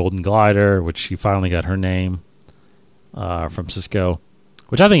sister, Golden Glider, which she finally got her name from Cisco,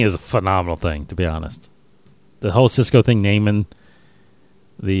 which I think is a phenomenal thing, to be honest. The whole Cisco thing, naming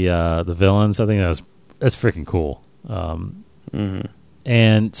the villains, I think that's freaking cool.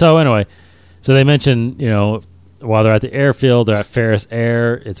 And so anyway, so they mentioned, while they're at the airfield, they're at Ferris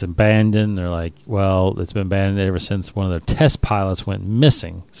Air, it's abandoned. They're like, well, it's been abandoned ever since one of their test pilots went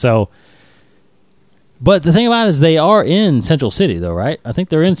missing. So, but the thing about it is they are in Central City, though, right? I think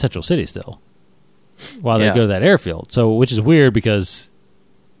they're in Central City still while they go to that airfield. So, which is weird because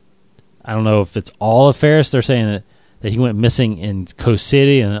I don't know if it's all of Ferris. They're saying that he went missing in Coast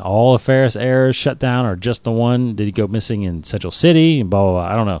City and all of Ferris Air is shut down, or just the one? Did he go missing in Central City and blah, blah,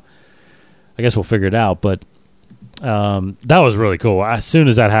 blah? I don't know. I guess we'll figure it out. But that was really cool. As soon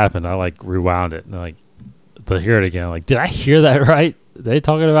as that happened, I rewound it and to hear it again. Did I hear that right? Are they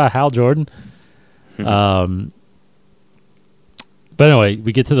talking about Hal Jordan? But anyway,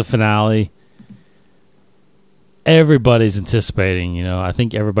 we get to the finale. Everybody's anticipating, I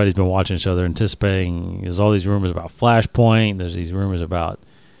think everybody's been watching the show. They're anticipating. There's all these rumors about Flashpoint. There's these rumors about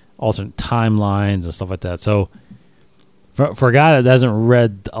alternate timelines and stuff like that. So for a guy that hasn't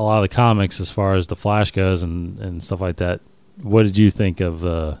read a lot of the comics as far as the Flash goes and stuff like that, what did you think of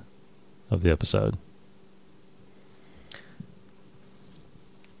the episode?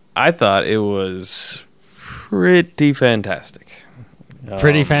 I thought it was pretty fantastic.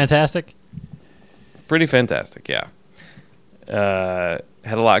 Pretty fantastic? Pretty fantastic, yeah. Had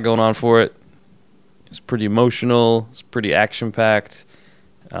a lot going on for it. It's pretty emotional. It's pretty action-packed.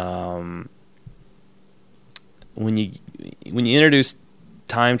 When you introduce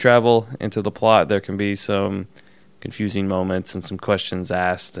time travel into the plot, there can be some confusing moments and some questions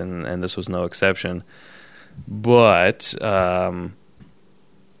asked, and this was no exception. But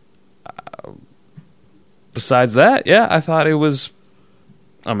besides that, yeah, I thought it was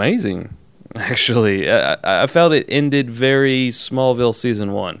amazing. Actually, I felt it ended very Smallville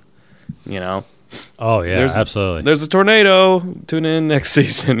season 1. Oh yeah, absolutely. There's a tornado. Tune in next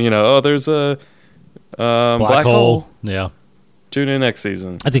season. There's a black hole. Yeah. Tune in next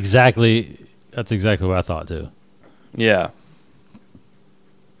season. That's exactly what I thought too. Yeah.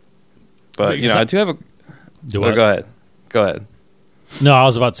 But I do have a. Go ahead. Go ahead. No, I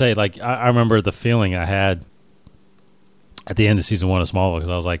was about to say, I remember the feeling I had at the end of season 1 of Smallville, because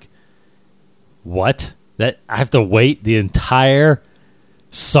I was like, what? That I have to wait the entire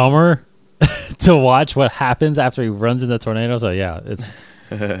summer to watch what happens after he runs into the tornado? So, yeah, it's...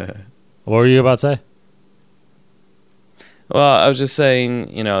 What were you about to say? Well, I was just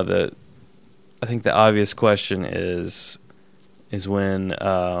saying, I think the obvious question is when,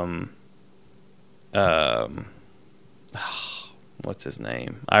 what's his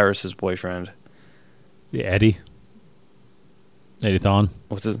name? Iris's boyfriend. Yeah, Eddie Thawne.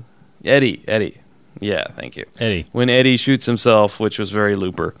 What's his... Eddie. Yeah, thank you. Eddie. When Eddie shoots himself, which was very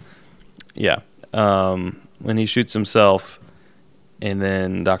Looper. Yeah. When he shoots himself and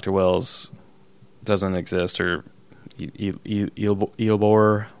then Dr. Wells doesn't exist, or Eobor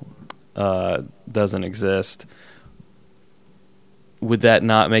doesn't exist, would that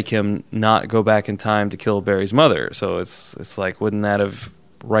not make him not go back in time to kill Barry's mother? So it's like, wouldn't that have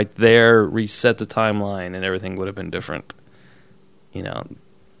right there reset the timeline and everything would have been different?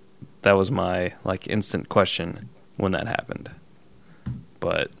 That was my instant question when that happened.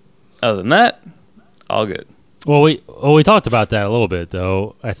 But other than that, all good. Well, we talked about that a little bit,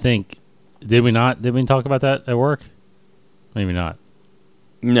 though. I think, did we not? Did we talk about that at work? Maybe not.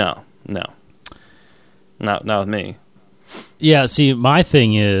 No, not with me. Yeah. See, my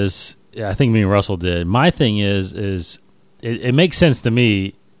thing is, I think me and Russell did. My thing is it makes sense to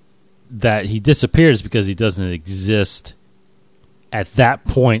me that he disappears because he doesn't exist at that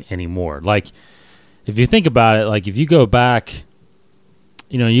point anymore. If you think about it, if you go back,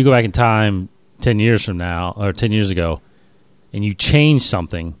 you go back in time 10 years from now, or 10 years ago, and you change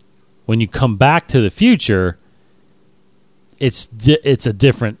something, when you come back to the future, it's a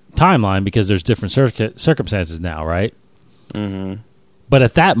different timeline because there's different circumstances now, right? Mm-hmm. But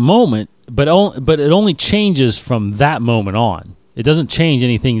at that moment, but it only changes from that moment on. It doesn't change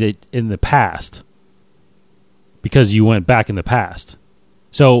anything that in the past, because you went back in the past.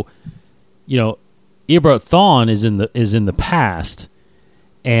 So, Eobor Thawne is in the past,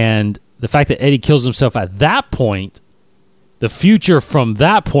 and the fact that Eddie kills himself at that point, the future from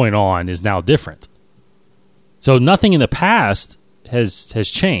that point on is now different. So nothing in the past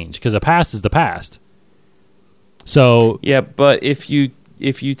has changed, because the past is the past. So yeah, but if you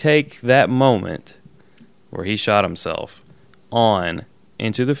take that moment where he shot himself on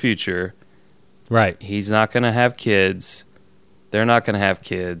into the future. Right. He's not going to have kids. They're not going to have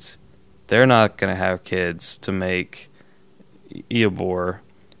kids. They're not going to have kids to make Eobor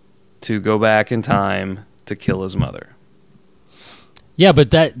to go back in time to kill his mother. Yeah,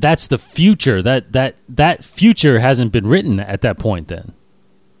 but that's the future. That future hasn't been written at that point then.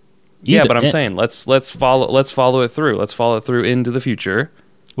 Yeah, but I'm saying let's follow it through. Let's follow it through into the future.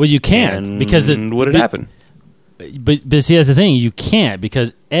 Well, you can't, because would it happen? But see, that's the thing. You can't,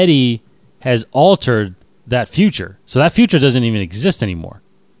 because Eddie has altered that future. So that future doesn't even exist anymore.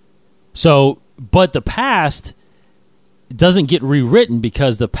 So, but the past doesn't get rewritten,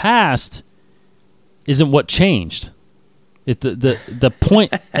 because the past isn't what changed. The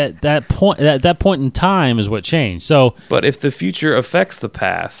point at that point in time is what changed. So, but if the future affects the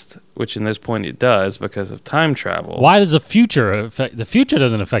past, which in this point it does because of time travel, why does the future affect? The future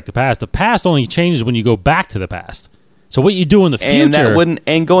doesn't affect the past. The past only changes when you go back to the past. So what you do in the future,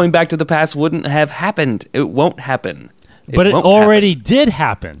 and going back to the past wouldn't have happened. It won't happen. But it already did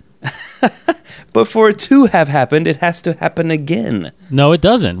happen. But for it to have happened, it has to happen again. No, it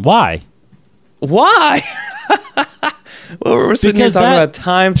doesn't. Why? Why? Well, we're sitting here talking about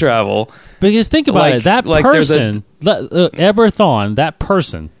time travel. Because think about it. That person, Eberthon, that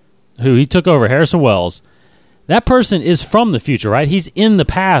person who he took over, Harrison Wells, that person is from the future, right? He's in the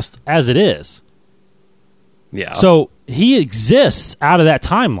past as it is. Yeah. So he exists out of that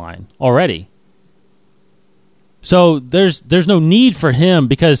timeline already. So there's no need for him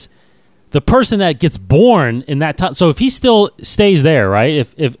because the person that gets born in that time. So if he still stays there, right?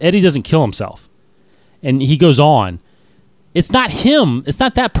 If Eddie doesn't kill himself and he goes on, it's not him. It's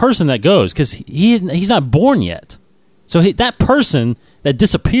not that person that goes because he's not born yet. So that person that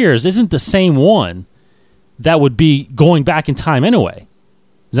disappears isn't the same one that would be going back in time anyway.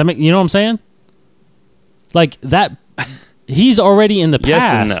 Does that make you know what I'm saying? Like that, he's already in the past.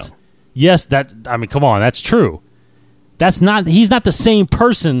 Yes and no. Yes, come on, that's true. He's not the same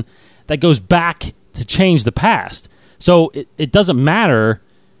person that goes back to change the past. So it doesn't matter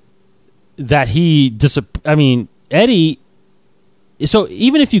that Eddie. So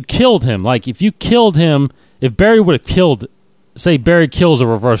even if you killed him, if Barry would have killed, say Barry kills a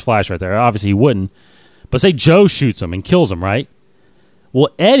Reverse Flash right there, obviously he wouldn't, but say Joe shoots him and kills him, right? Well,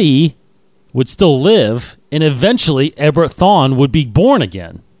 Eddie would still live, and eventually Ebert Thawne would be born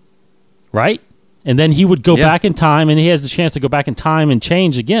again, right? And then he would go back in time, and he has the chance to go back in time and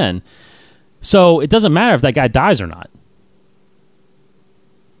change again. So it doesn't matter if that guy dies or not.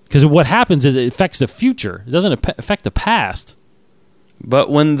 Because what happens is it affects the future. It doesn't affect the past. But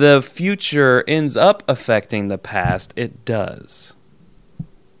when the future ends up affecting the past, it does.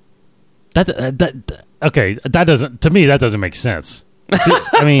 Okay, that doesn't make sense.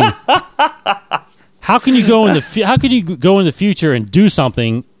 I mean, how can you go in the future and do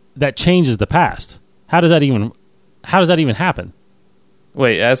something that changes the past? How does that even happen?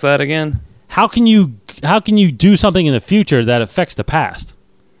 Wait, ask that again. How can you do something in the future that affects the past?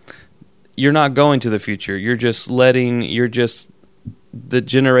 You're not going to the future. You're just the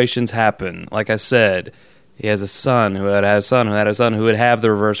generations happen. Like I said, he has a son who had a son who had a son who would have the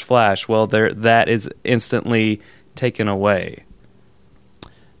Reverse Flash. Well, that is instantly taken away.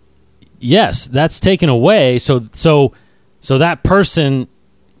 Yes, that's taken away. So that person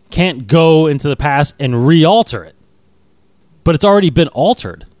can't go into the past and re-alter it. But it's already been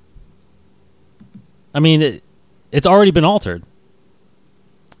altered. I mean, it's already been altered.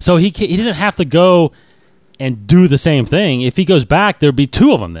 So he doesn't have to go and do the same thing. If he goes back, there'd be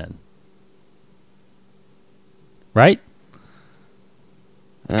two of them then. Right?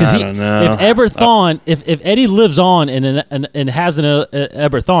 I don't know. If Ebert Thawne, if Eddie lives on and has an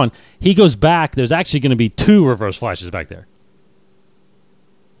Ebert Thawne, he goes back, there's actually going to be two Reverse Flashes back there.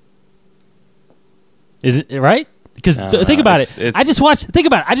 Is it right? Because think about it. I just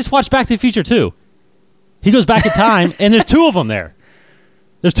watched Back to the Future 2. He goes back in time, and there's two of them there.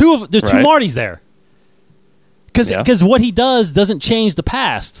 There's two Martys there. Because what he does doesn't change the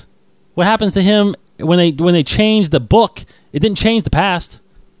past. What happens to him when they change the book? It didn't change the past.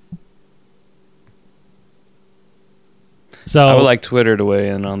 So I would like Twitter to weigh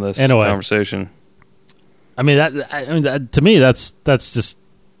in on this conversation. I mean, to me, that's just.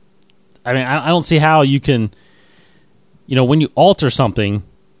 I mean, I don't see how you can. When you alter something.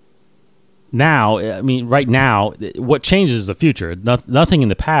 Now, I mean, right now, what changes is the future. Nothing in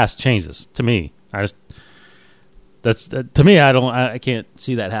the past changes. To me, to me. I can't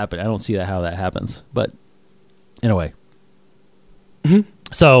see that happen. I don't see how that happens. But anyway,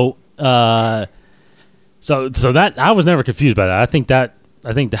 so that I was never confused by that. I think the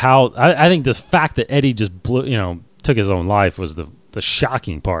fact that Eddie just took his own life was the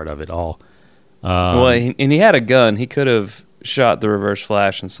shocking part of it all. And he had a gun. He could have shot the Reverse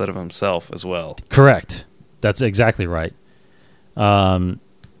Flash instead of himself as well. Correct. That's exactly right. But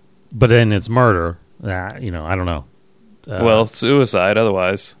then it's murder. I don't know. Suicide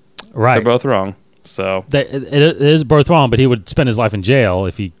otherwise. Right. They're both wrong. So it is both wrong, but he would spend his life in jail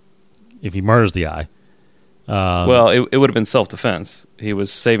if he murders the guy. It would have been self-defense. He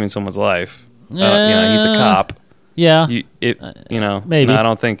was saving someone's life. He's a cop. Yeah. Maybe. I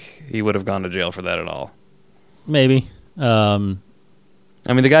don't think he would have gone to jail for that at all. Maybe. I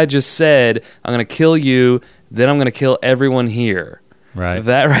mean, the guy just said, "I'm going to kill you, then I'm going to kill everyone here." Right.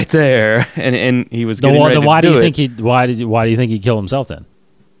 That right there, and he was getting ready to do it. Why do you think he killed himself then?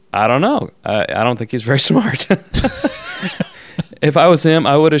 I don't know. I don't think he's very smart. If I was him,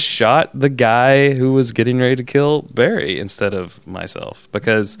 I would have shot the guy who was getting ready to kill Barry instead of myself,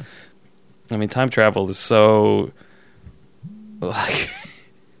 because I mean, time travel is so who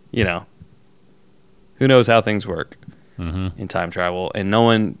knows how things work. in time travel, and no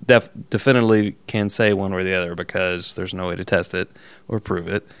one definitely can say one way or the other because there's no way to test it or prove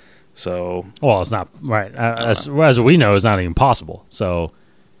it. So, well, it's not right. As we know, it's not even possible. So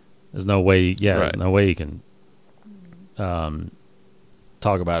there's no way. Yeah, there's no way you can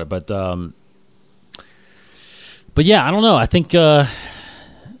talk about it. But yeah, I don't know. I think.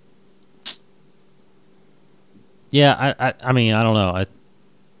 Yeah, I mean, I don't know.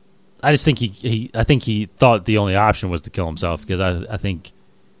 I just think I think he thought the only option was to kill himself because I think,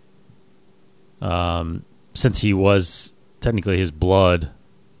 since he was technically his blood,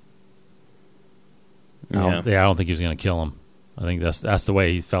 I don't think he was going to kill him. I think that's the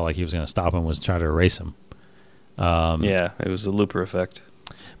way he felt like he was going to stop him, was try to erase him. Yeah, it was a Looper effect.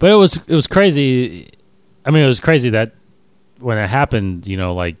 But it was crazy. I mean, it was crazy that when it happened,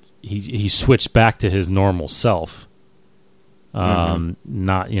 like he switched back to his normal self. Not,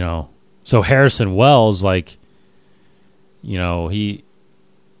 so Harrison Wells, they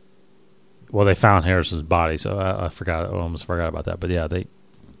found Harrison's body. So I almost forgot about that. But yeah, they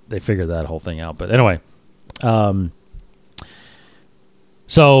figured that whole thing out. But anyway,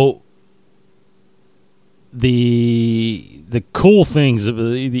 so the cool things,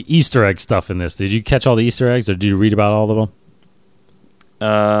 the Easter egg stuff in this, did you catch all the Easter eggs or did you read about all of them?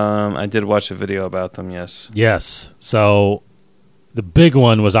 I did watch a video about them, yes. Yes. So the big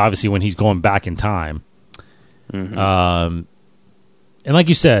one was obviously when he's going back in time. Mm-hmm. And like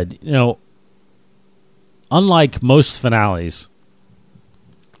you said, unlike most finales,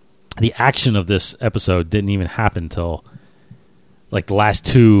 the action of this episode didn't even happen until like the last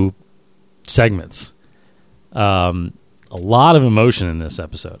two segments. A lot of emotion in this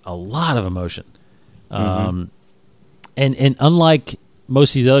episode. A lot of emotion. And unlike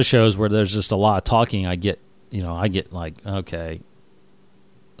most of these other shows where there's just a lot of talking, I get like, okay,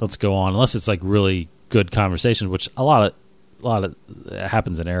 let's go on. Unless it's like really good conversation, which a lot of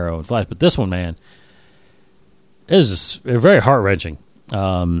happens in Arrow and Flash. But this one, man, is just very heart-wrenching.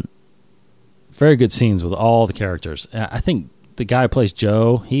 Very good scenes with all the characters. I think the guy who plays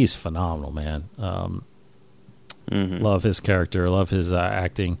Joe, he's phenomenal, man. Love his character. Love his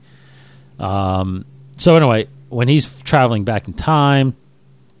acting. So anyway, when he's traveling back in time,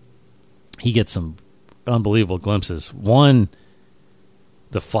 he gets some unbelievable glimpses. One,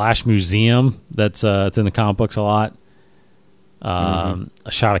 the Flash Museum it's in the comic books a lot. A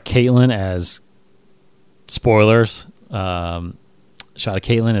shot of Caitlin as spoilers. Shot of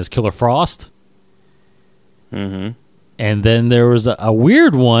Caitlin as Killer Frost. And then there was a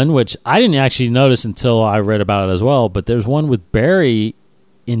weird one, which I didn't actually notice until I read about it as well. But there's one with Barry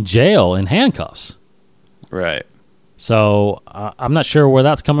in jail in handcuffs. Right. So I'm not sure where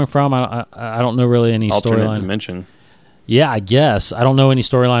that's coming from. I don't know really any storyline. Alternate dimension. Yeah, I guess. I don't know any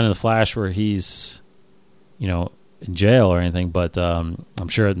storyline in the Flash where he's, in jail or anything, but I'm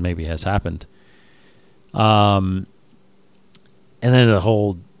sure it maybe has happened. And then the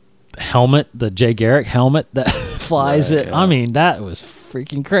whole helmet, the Jay Garrick helmet that flies it. Yeah. I mean, that was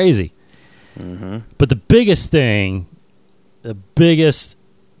freaking crazy. But the biggest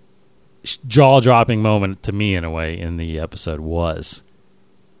jaw-dropping moment to me, in a way, in the episode was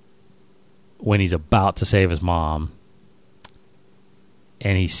when he's about to save his mom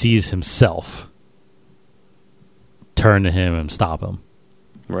and he sees himself turn to him and stop him.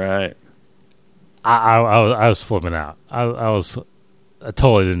 Right. I was flipping out. I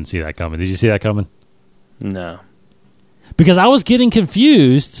totally didn't see that coming. Did you see that coming? No. Because I was getting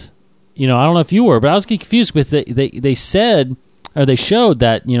confused. I don't know if you were, but I was getting confused with they said, or they showed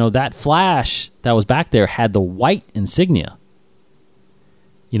that, that Flash that was back there had the white insignia.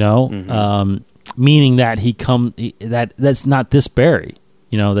 Meaning that that's not this Barry.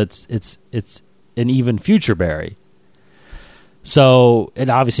 It's an even future Barry. So it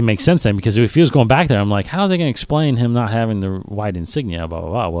obviously makes sense then, because if he was going back there, I'm like, how are they going to explain him not having the white insignia? Blah, blah,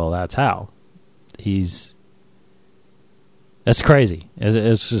 blah. Well, that's how. That's crazy.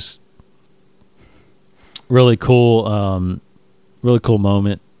 It's just really cool. Really cool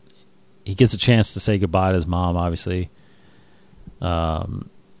moment. He gets a chance to say goodbye to his mom, obviously. I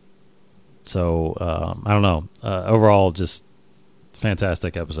don't know. Overall, just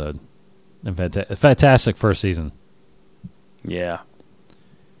fantastic episode. And fantastic first season. Yeah.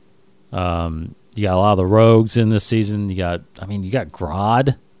 You got a lot of the rogues in this season. You got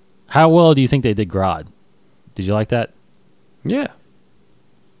Grodd. How well do you think they did Grodd? Did you like that? Yeah.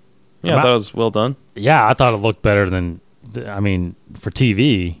 Yeah, I thought it was well done. Yeah, I thought it looked better than, for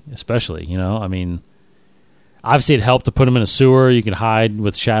TV, especially, obviously it helped to put him in a sewer. You can hide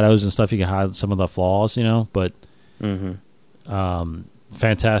with shadows and stuff. You can hide some of the flaws, but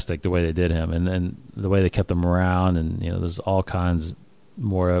fantastic the way they did him, and then the way they kept him around, and there's all kinds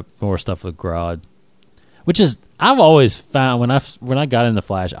more stuff with Grodd, which is I've always found when I got into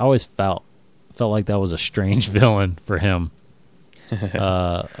Flash, I always felt like that was a strange villain for him,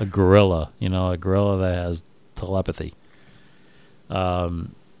 a gorilla, a gorilla that has telepathy. But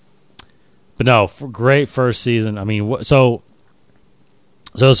no, great first season. I mean, so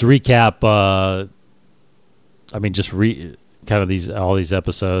let's recap. Just kind of all these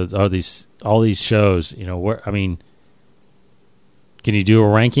episodes, all these shows. Where can you do a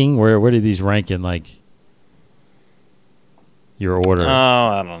ranking? Where do these rank in your order? Oh,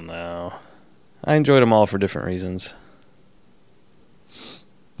 I don't know. I enjoyed them all for different reasons.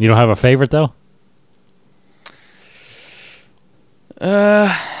 You don't have a favorite though?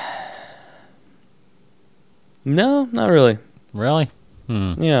 No, not really. Really?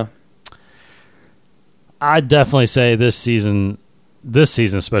 Yeah. I'd definitely say this season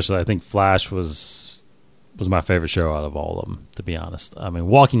especially, I think Flash was my favorite show out of all of them, to be honest. I mean,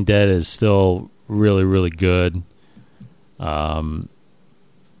 Walking Dead is still really, really good.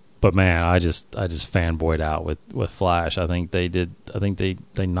 But man, I just fanboyed out with Flash. I think they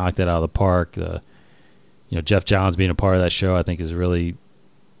knocked it out of the park. Jeff Johns being a part of that show, I think is really,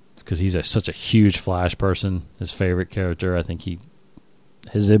 because he's such a huge Flash person, his favorite character. I think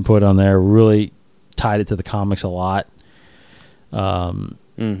his input on there really tied it to the comics a lot.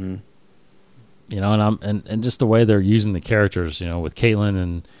 Mm-hmm. And just the way they're using the characters, with Caitlin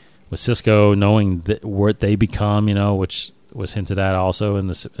and with Cisco, knowing what they become, which was hinted at also in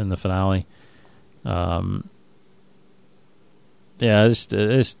the finale. It just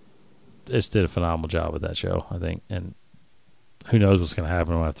did a phenomenal job with that show, I think. And who knows what's going to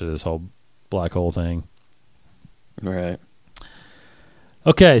happen after this whole black hole thing. Right.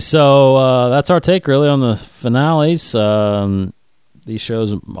 Okay, so that's our take really on the finales. These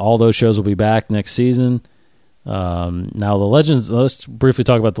shows, all those shows will be back next season. Now the Legends. Let's briefly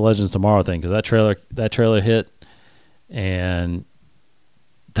talk about the Legends Tomorrow thing, because that trailer hit, and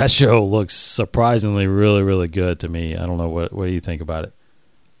that show looks surprisingly really, really good to me. I don't know, what do you think about it?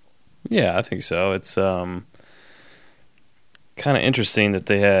 Yeah, I think so. It's kind of interesting that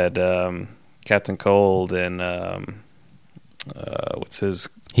they had Captain Cold and what's his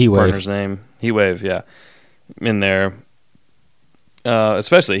partner's name? Heatwave, yeah, in there.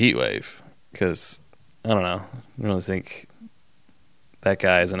 Especially Heatwave, because I don't know, I don't really think that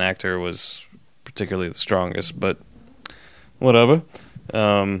guy as an actor was particularly the strongest, but whatever.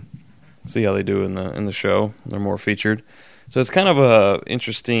 See how they do in the show. They're more featured, so it's kind of a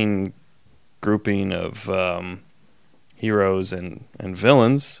interesting grouping of heroes and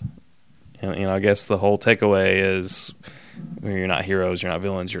villains. And I guess the whole takeaway is, you're not heroes, you're not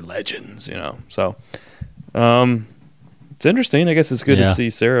villains, you're legends. So it's interesting. I guess it's good to see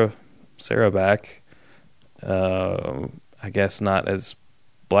Sarah back. I guess not as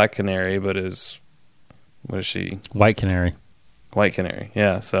Black Canary, but as, what is she? White Canary. White Canary.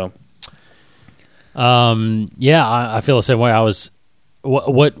 Yeah. So. I feel the same way.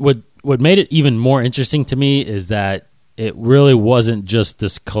 What made it even more interesting to me is that it really wasn't just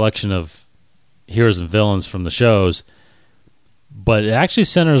this collection of heroes and villains from the shows, but it actually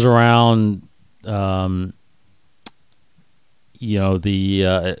centers around, this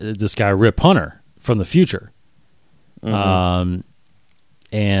guy Rip Hunter from the future, mm-hmm.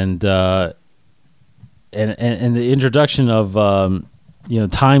 And the introduction of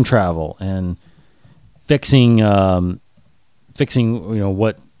time travel and fixing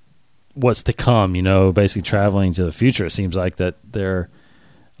what's to come. Basically traveling to the future. It seems like that they're,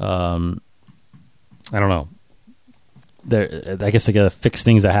 I don't know. I guess they got to fix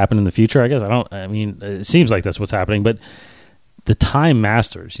things that happen in the future. It seems like that's what's happening, but the Time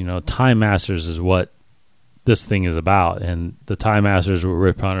Masters, Time Masters is what this thing is about. And the Time Masters, what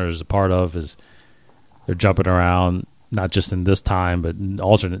Rip Hunter is a part of, is they're jumping around, not just in this time, but in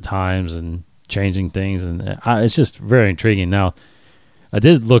alternate times and changing things. And it's just very intriguing. Now, I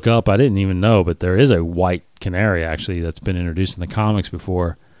did look up, I didn't even know, but there is a White Canary actually that's been introduced in the comics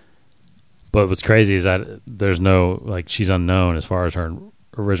before. But what's crazy is that there's no, she's unknown as far as her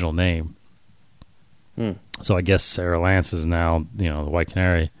original name. So I guess Sarah Lance is now, the White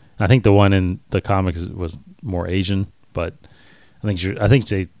Canary. I think the one in the comics was more Asian, but I think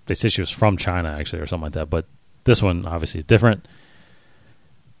they said she was from China actually or something like that. But this one obviously is different.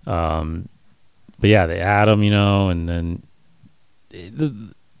 But yeah, they add them, and then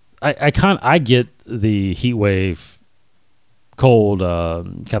I get the Heatwave Cold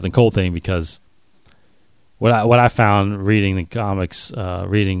Captain Cold thing, because what I found reading the comics,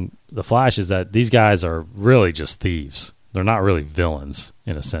 reading the Flash, is that these guys are really just thieves. they're not really villains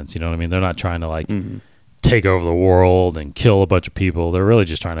in a sense. You know what I mean? They're not trying to like take over the world and kill a bunch of people. They're really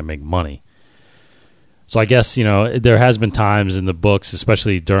just trying to make money. So I guess, you know, there has been times in the books,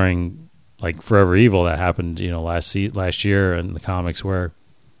 especially during like Forever Evil that happened, you know, last year in the comics, where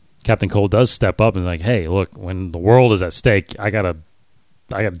Captain Cold does step up and like, hey, look, when the world is at stake, I gotta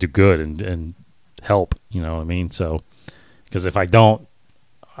do good and help. You know what I mean? So, because if I don't,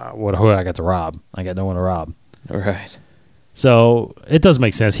 who do I got to rob? I got no one to rob. Right. So it does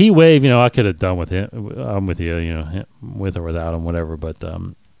make sense. Heat Wave, you know, I could have done with him. I'm with you, you know, with or without him, whatever. But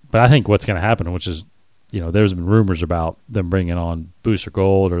I think what's going to happen, which is, you know, there's been rumors about them bringing on Booster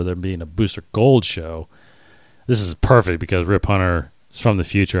Gold or there being a Booster Gold show. This is perfect because Rip Hunter is from the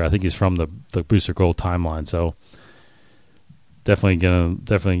future. I think he's from the Booster Gold timeline. So definitely,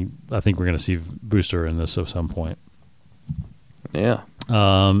 I think we're gonna see Booster in this at some point. Yeah.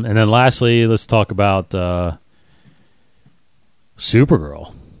 And then lastly, let's talk about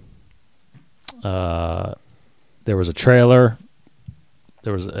Supergirl. There was a trailer.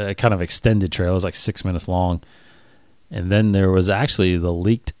 There was a kind of extended trailer. It was like 6 minutes long. And then there was actually the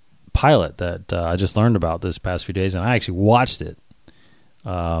leaked pilot that I just learned about this past few days, and I actually watched it.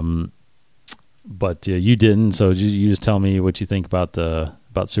 But you didn't, so you just tell me what you think about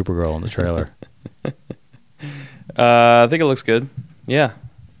Supergirl in the trailer. I think it looks good. Yeah.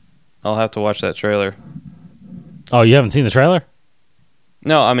 I'll have to watch that trailer. Oh, you haven't seen the trailer?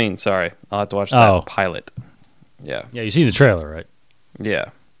 No, I mean, sorry. I'll have to watch that pilot. Yeah. Yeah, you've seen the trailer, right? Yeah.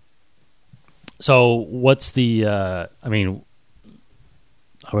 So what's the, I mean,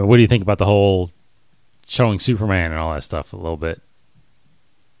 what do you think about the whole showing Superman and all that stuff a little bit?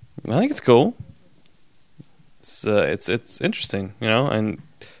 I think it's cool. It's interesting, you know, and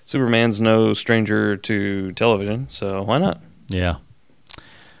Superman's no stranger to television, so why not? Yeah.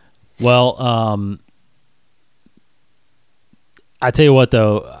 Well, I tell you what,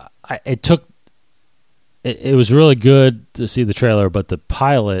 though, it was really good to see the trailer, but the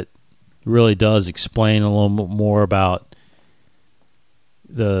pilot really does explain a little bit more about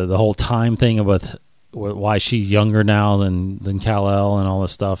the whole time thing about why she's younger now than Kal-El and all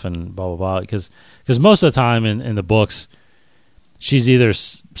this stuff and blah, blah, blah. Because most of the time in the books, she's either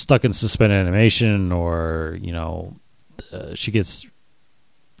stuck in suspended animation or, you know, she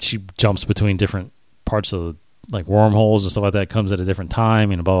jumps between different parts of like wormholes and stuff like that, comes at a different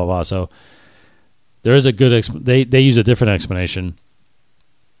time and blah, blah, blah. So there is a good they use a different explanation,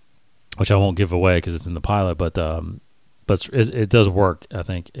 which I won't give away because it's in the pilot, but it does work, I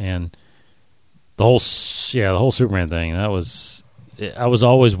think. And the whole Superman thing, I was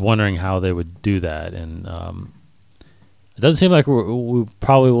always wondering how they would do that, and it doesn't seem like we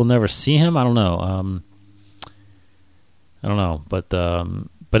probably will never see him. I don't know. But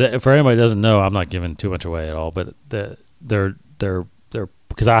for anybody who doesn't know, I'm not giving too much away at all. But they're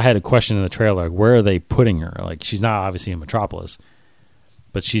because I had a question in the trailer, like, where are they putting her? Like, she's not obviously in Metropolis,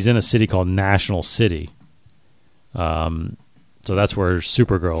 but she's in a city called National City. So that's where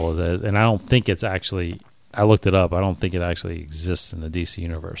Supergirl is, and I don't think it's actually. I looked it up. I don't think it actually exists in the DC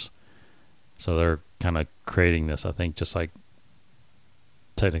universe. So they're kind of creating this. I think just like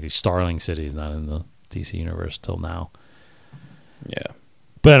technically Starling City is not in the DC universe till now. Yeah.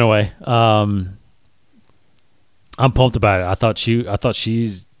 But anyway, I'm pumped about it. I thought she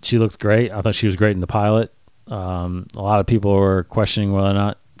looked great. I thought she was great in the pilot. A lot of people were questioning whether or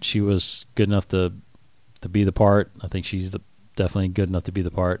not she was good enough to be the part. I think she's definitely good enough to be the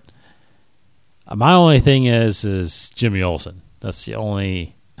part. My only thing is Jimmy Olsen. That's the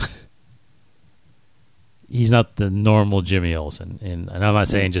only. He's not the normal Jimmy Olsen, and I'm not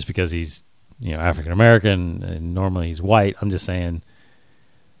saying just because he's African American and normally he's white. I'm just saying,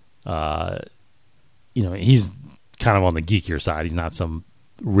 he's kind of on the geekier side. He's not some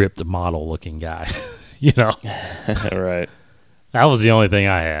ripped model looking guy, Right. That was the only thing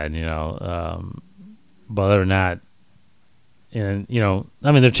I had, but other than that, and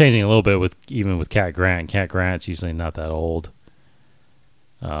I mean, they're changing a little bit with Cat Grant. Cat Grant's usually not that old,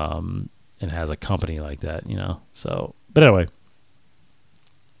 and has a company like that, So, but anyway,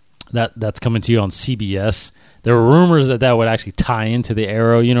 that's coming to you on CBS. There were rumors that would actually tie into the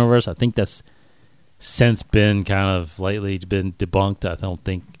Arrow universe. I think that's since been kind of lately been debunked. I don't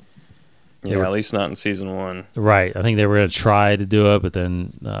think. Yeah, at least not in season 1. Right. I think they were going to try to do it, but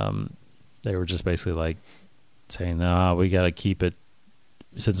then they were just basically like saying, no, we got to keep it.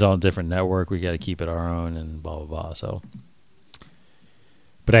 Since it's on a different network, we got to keep it our own and blah, blah, blah. So,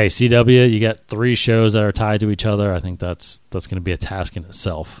 but hey, CW, you got 3 shows that are tied to each other. I think that's going to be a task in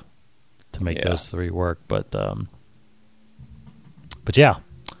itself to make those 3 work. But yeah.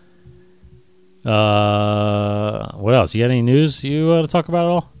 What What else? You got any news you want to talk about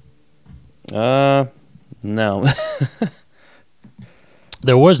at all? No.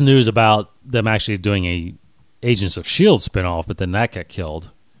 There was news about them actually doing a Agents of S.H.I.E.L.D. spinoff, but then that got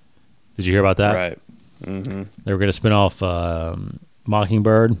killed. Did you hear about that? Right. Mm-hmm. They were going to spin off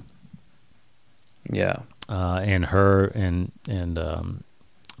Mockingbird. Yeah. And her and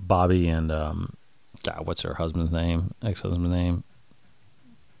Bobby and God, what's her husband's name? Ex-husband's name?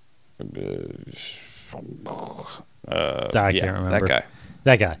 I can't remember.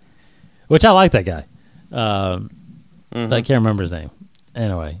 That guy. Which I like that guy. I can't remember his name.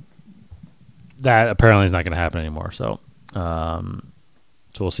 Anyway, that apparently is not going to happen anymore. So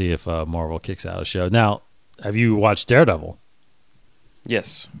we'll see if Marvel kicks out a show. Now, have you watched Daredevil?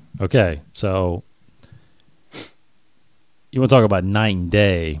 Yes. Okay, so you want to talk about night and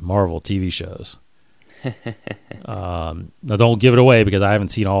day Marvel TV shows? Now, don't give it away because I haven't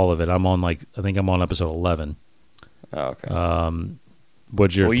seen all of it. I think I'm on episode 11. Oh, okay.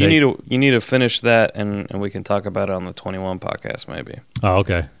 What's your take? You need to finish that, and we can talk about it on the 21 podcast, maybe. Oh,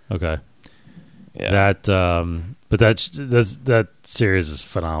 okay. Yeah. That series is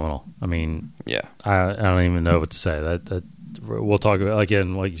phenomenal. I mean, yeah. I don't even know what to say. That we'll talk about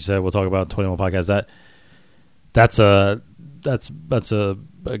again, like you said. We'll talk about 21 podcast. That's a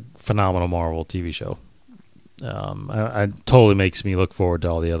phenomenal Marvel TV show. It totally makes me look forward to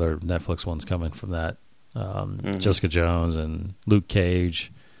all the other Netflix ones coming from that. Jessica Jones and Luke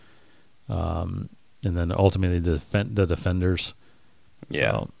Cage, and then ultimately the Defenders.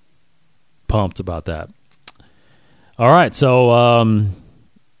 Yeah, so, pumped about that. All right, so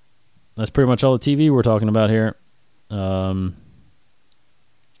that's pretty much all the TV we're talking about here.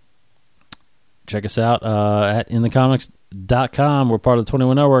 Check us out at inthecomics.com. We're part of the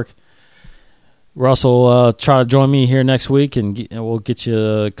 21 Network. Russell, try to join me here next week, and we'll get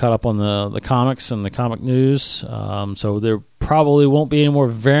you caught up on the comics and the comic news. So there probably won't be any more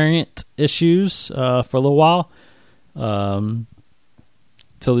variant issues for a little while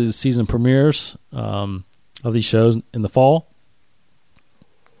till the season premieres of these shows in the fall.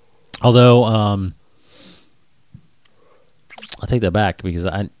 Although I take that back because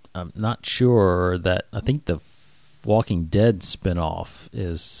I'm not sure that I think the Walking Dead spinoff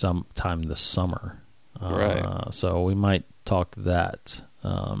is sometime this summer. Right. So we might talk that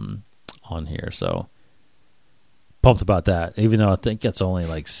on here. So pumped about that, even though I think it's only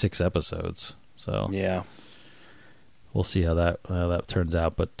like 6 episodes. So yeah, we'll see how that turns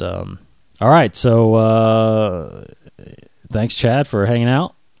out. But all right. So thanks, Chad, for hanging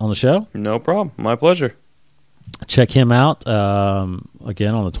out on the show. No problem. My pleasure. Check him out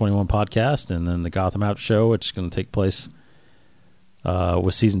again on the 21 podcast, and then the Gotham After Show, which is going to take place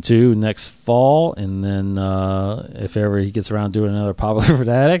with season 2 next fall. And then if ever he gets around doing another Popular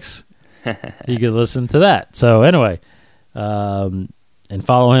Fanatics, you can listen to that. So anyway, and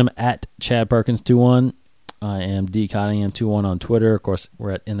follow him at Chad Perkins21. I am DCottingham21 on Twitter. Of course, we're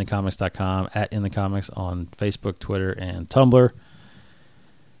at inthecomics.com, at inthecomics on Facebook, Twitter, and Tumblr.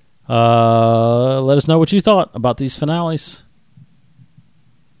 Let us know what you thought about these finales.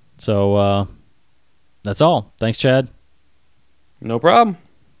 So that's all. Thanks, Chad. No problem.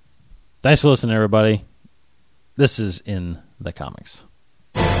 Thanks for listening, everybody. This is In the Comics.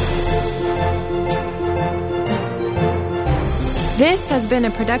 This has been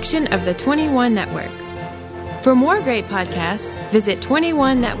a production of the 21 Network. For more great podcasts, visit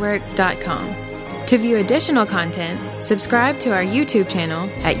 21network.com. To view additional content, subscribe to our YouTube channel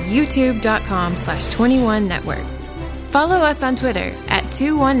at youtube.com/21network. Follow us on Twitter at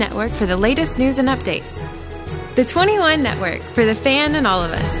 21network for the latest news and updates. The 21 Network, for the fan and all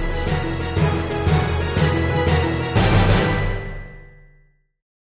of us.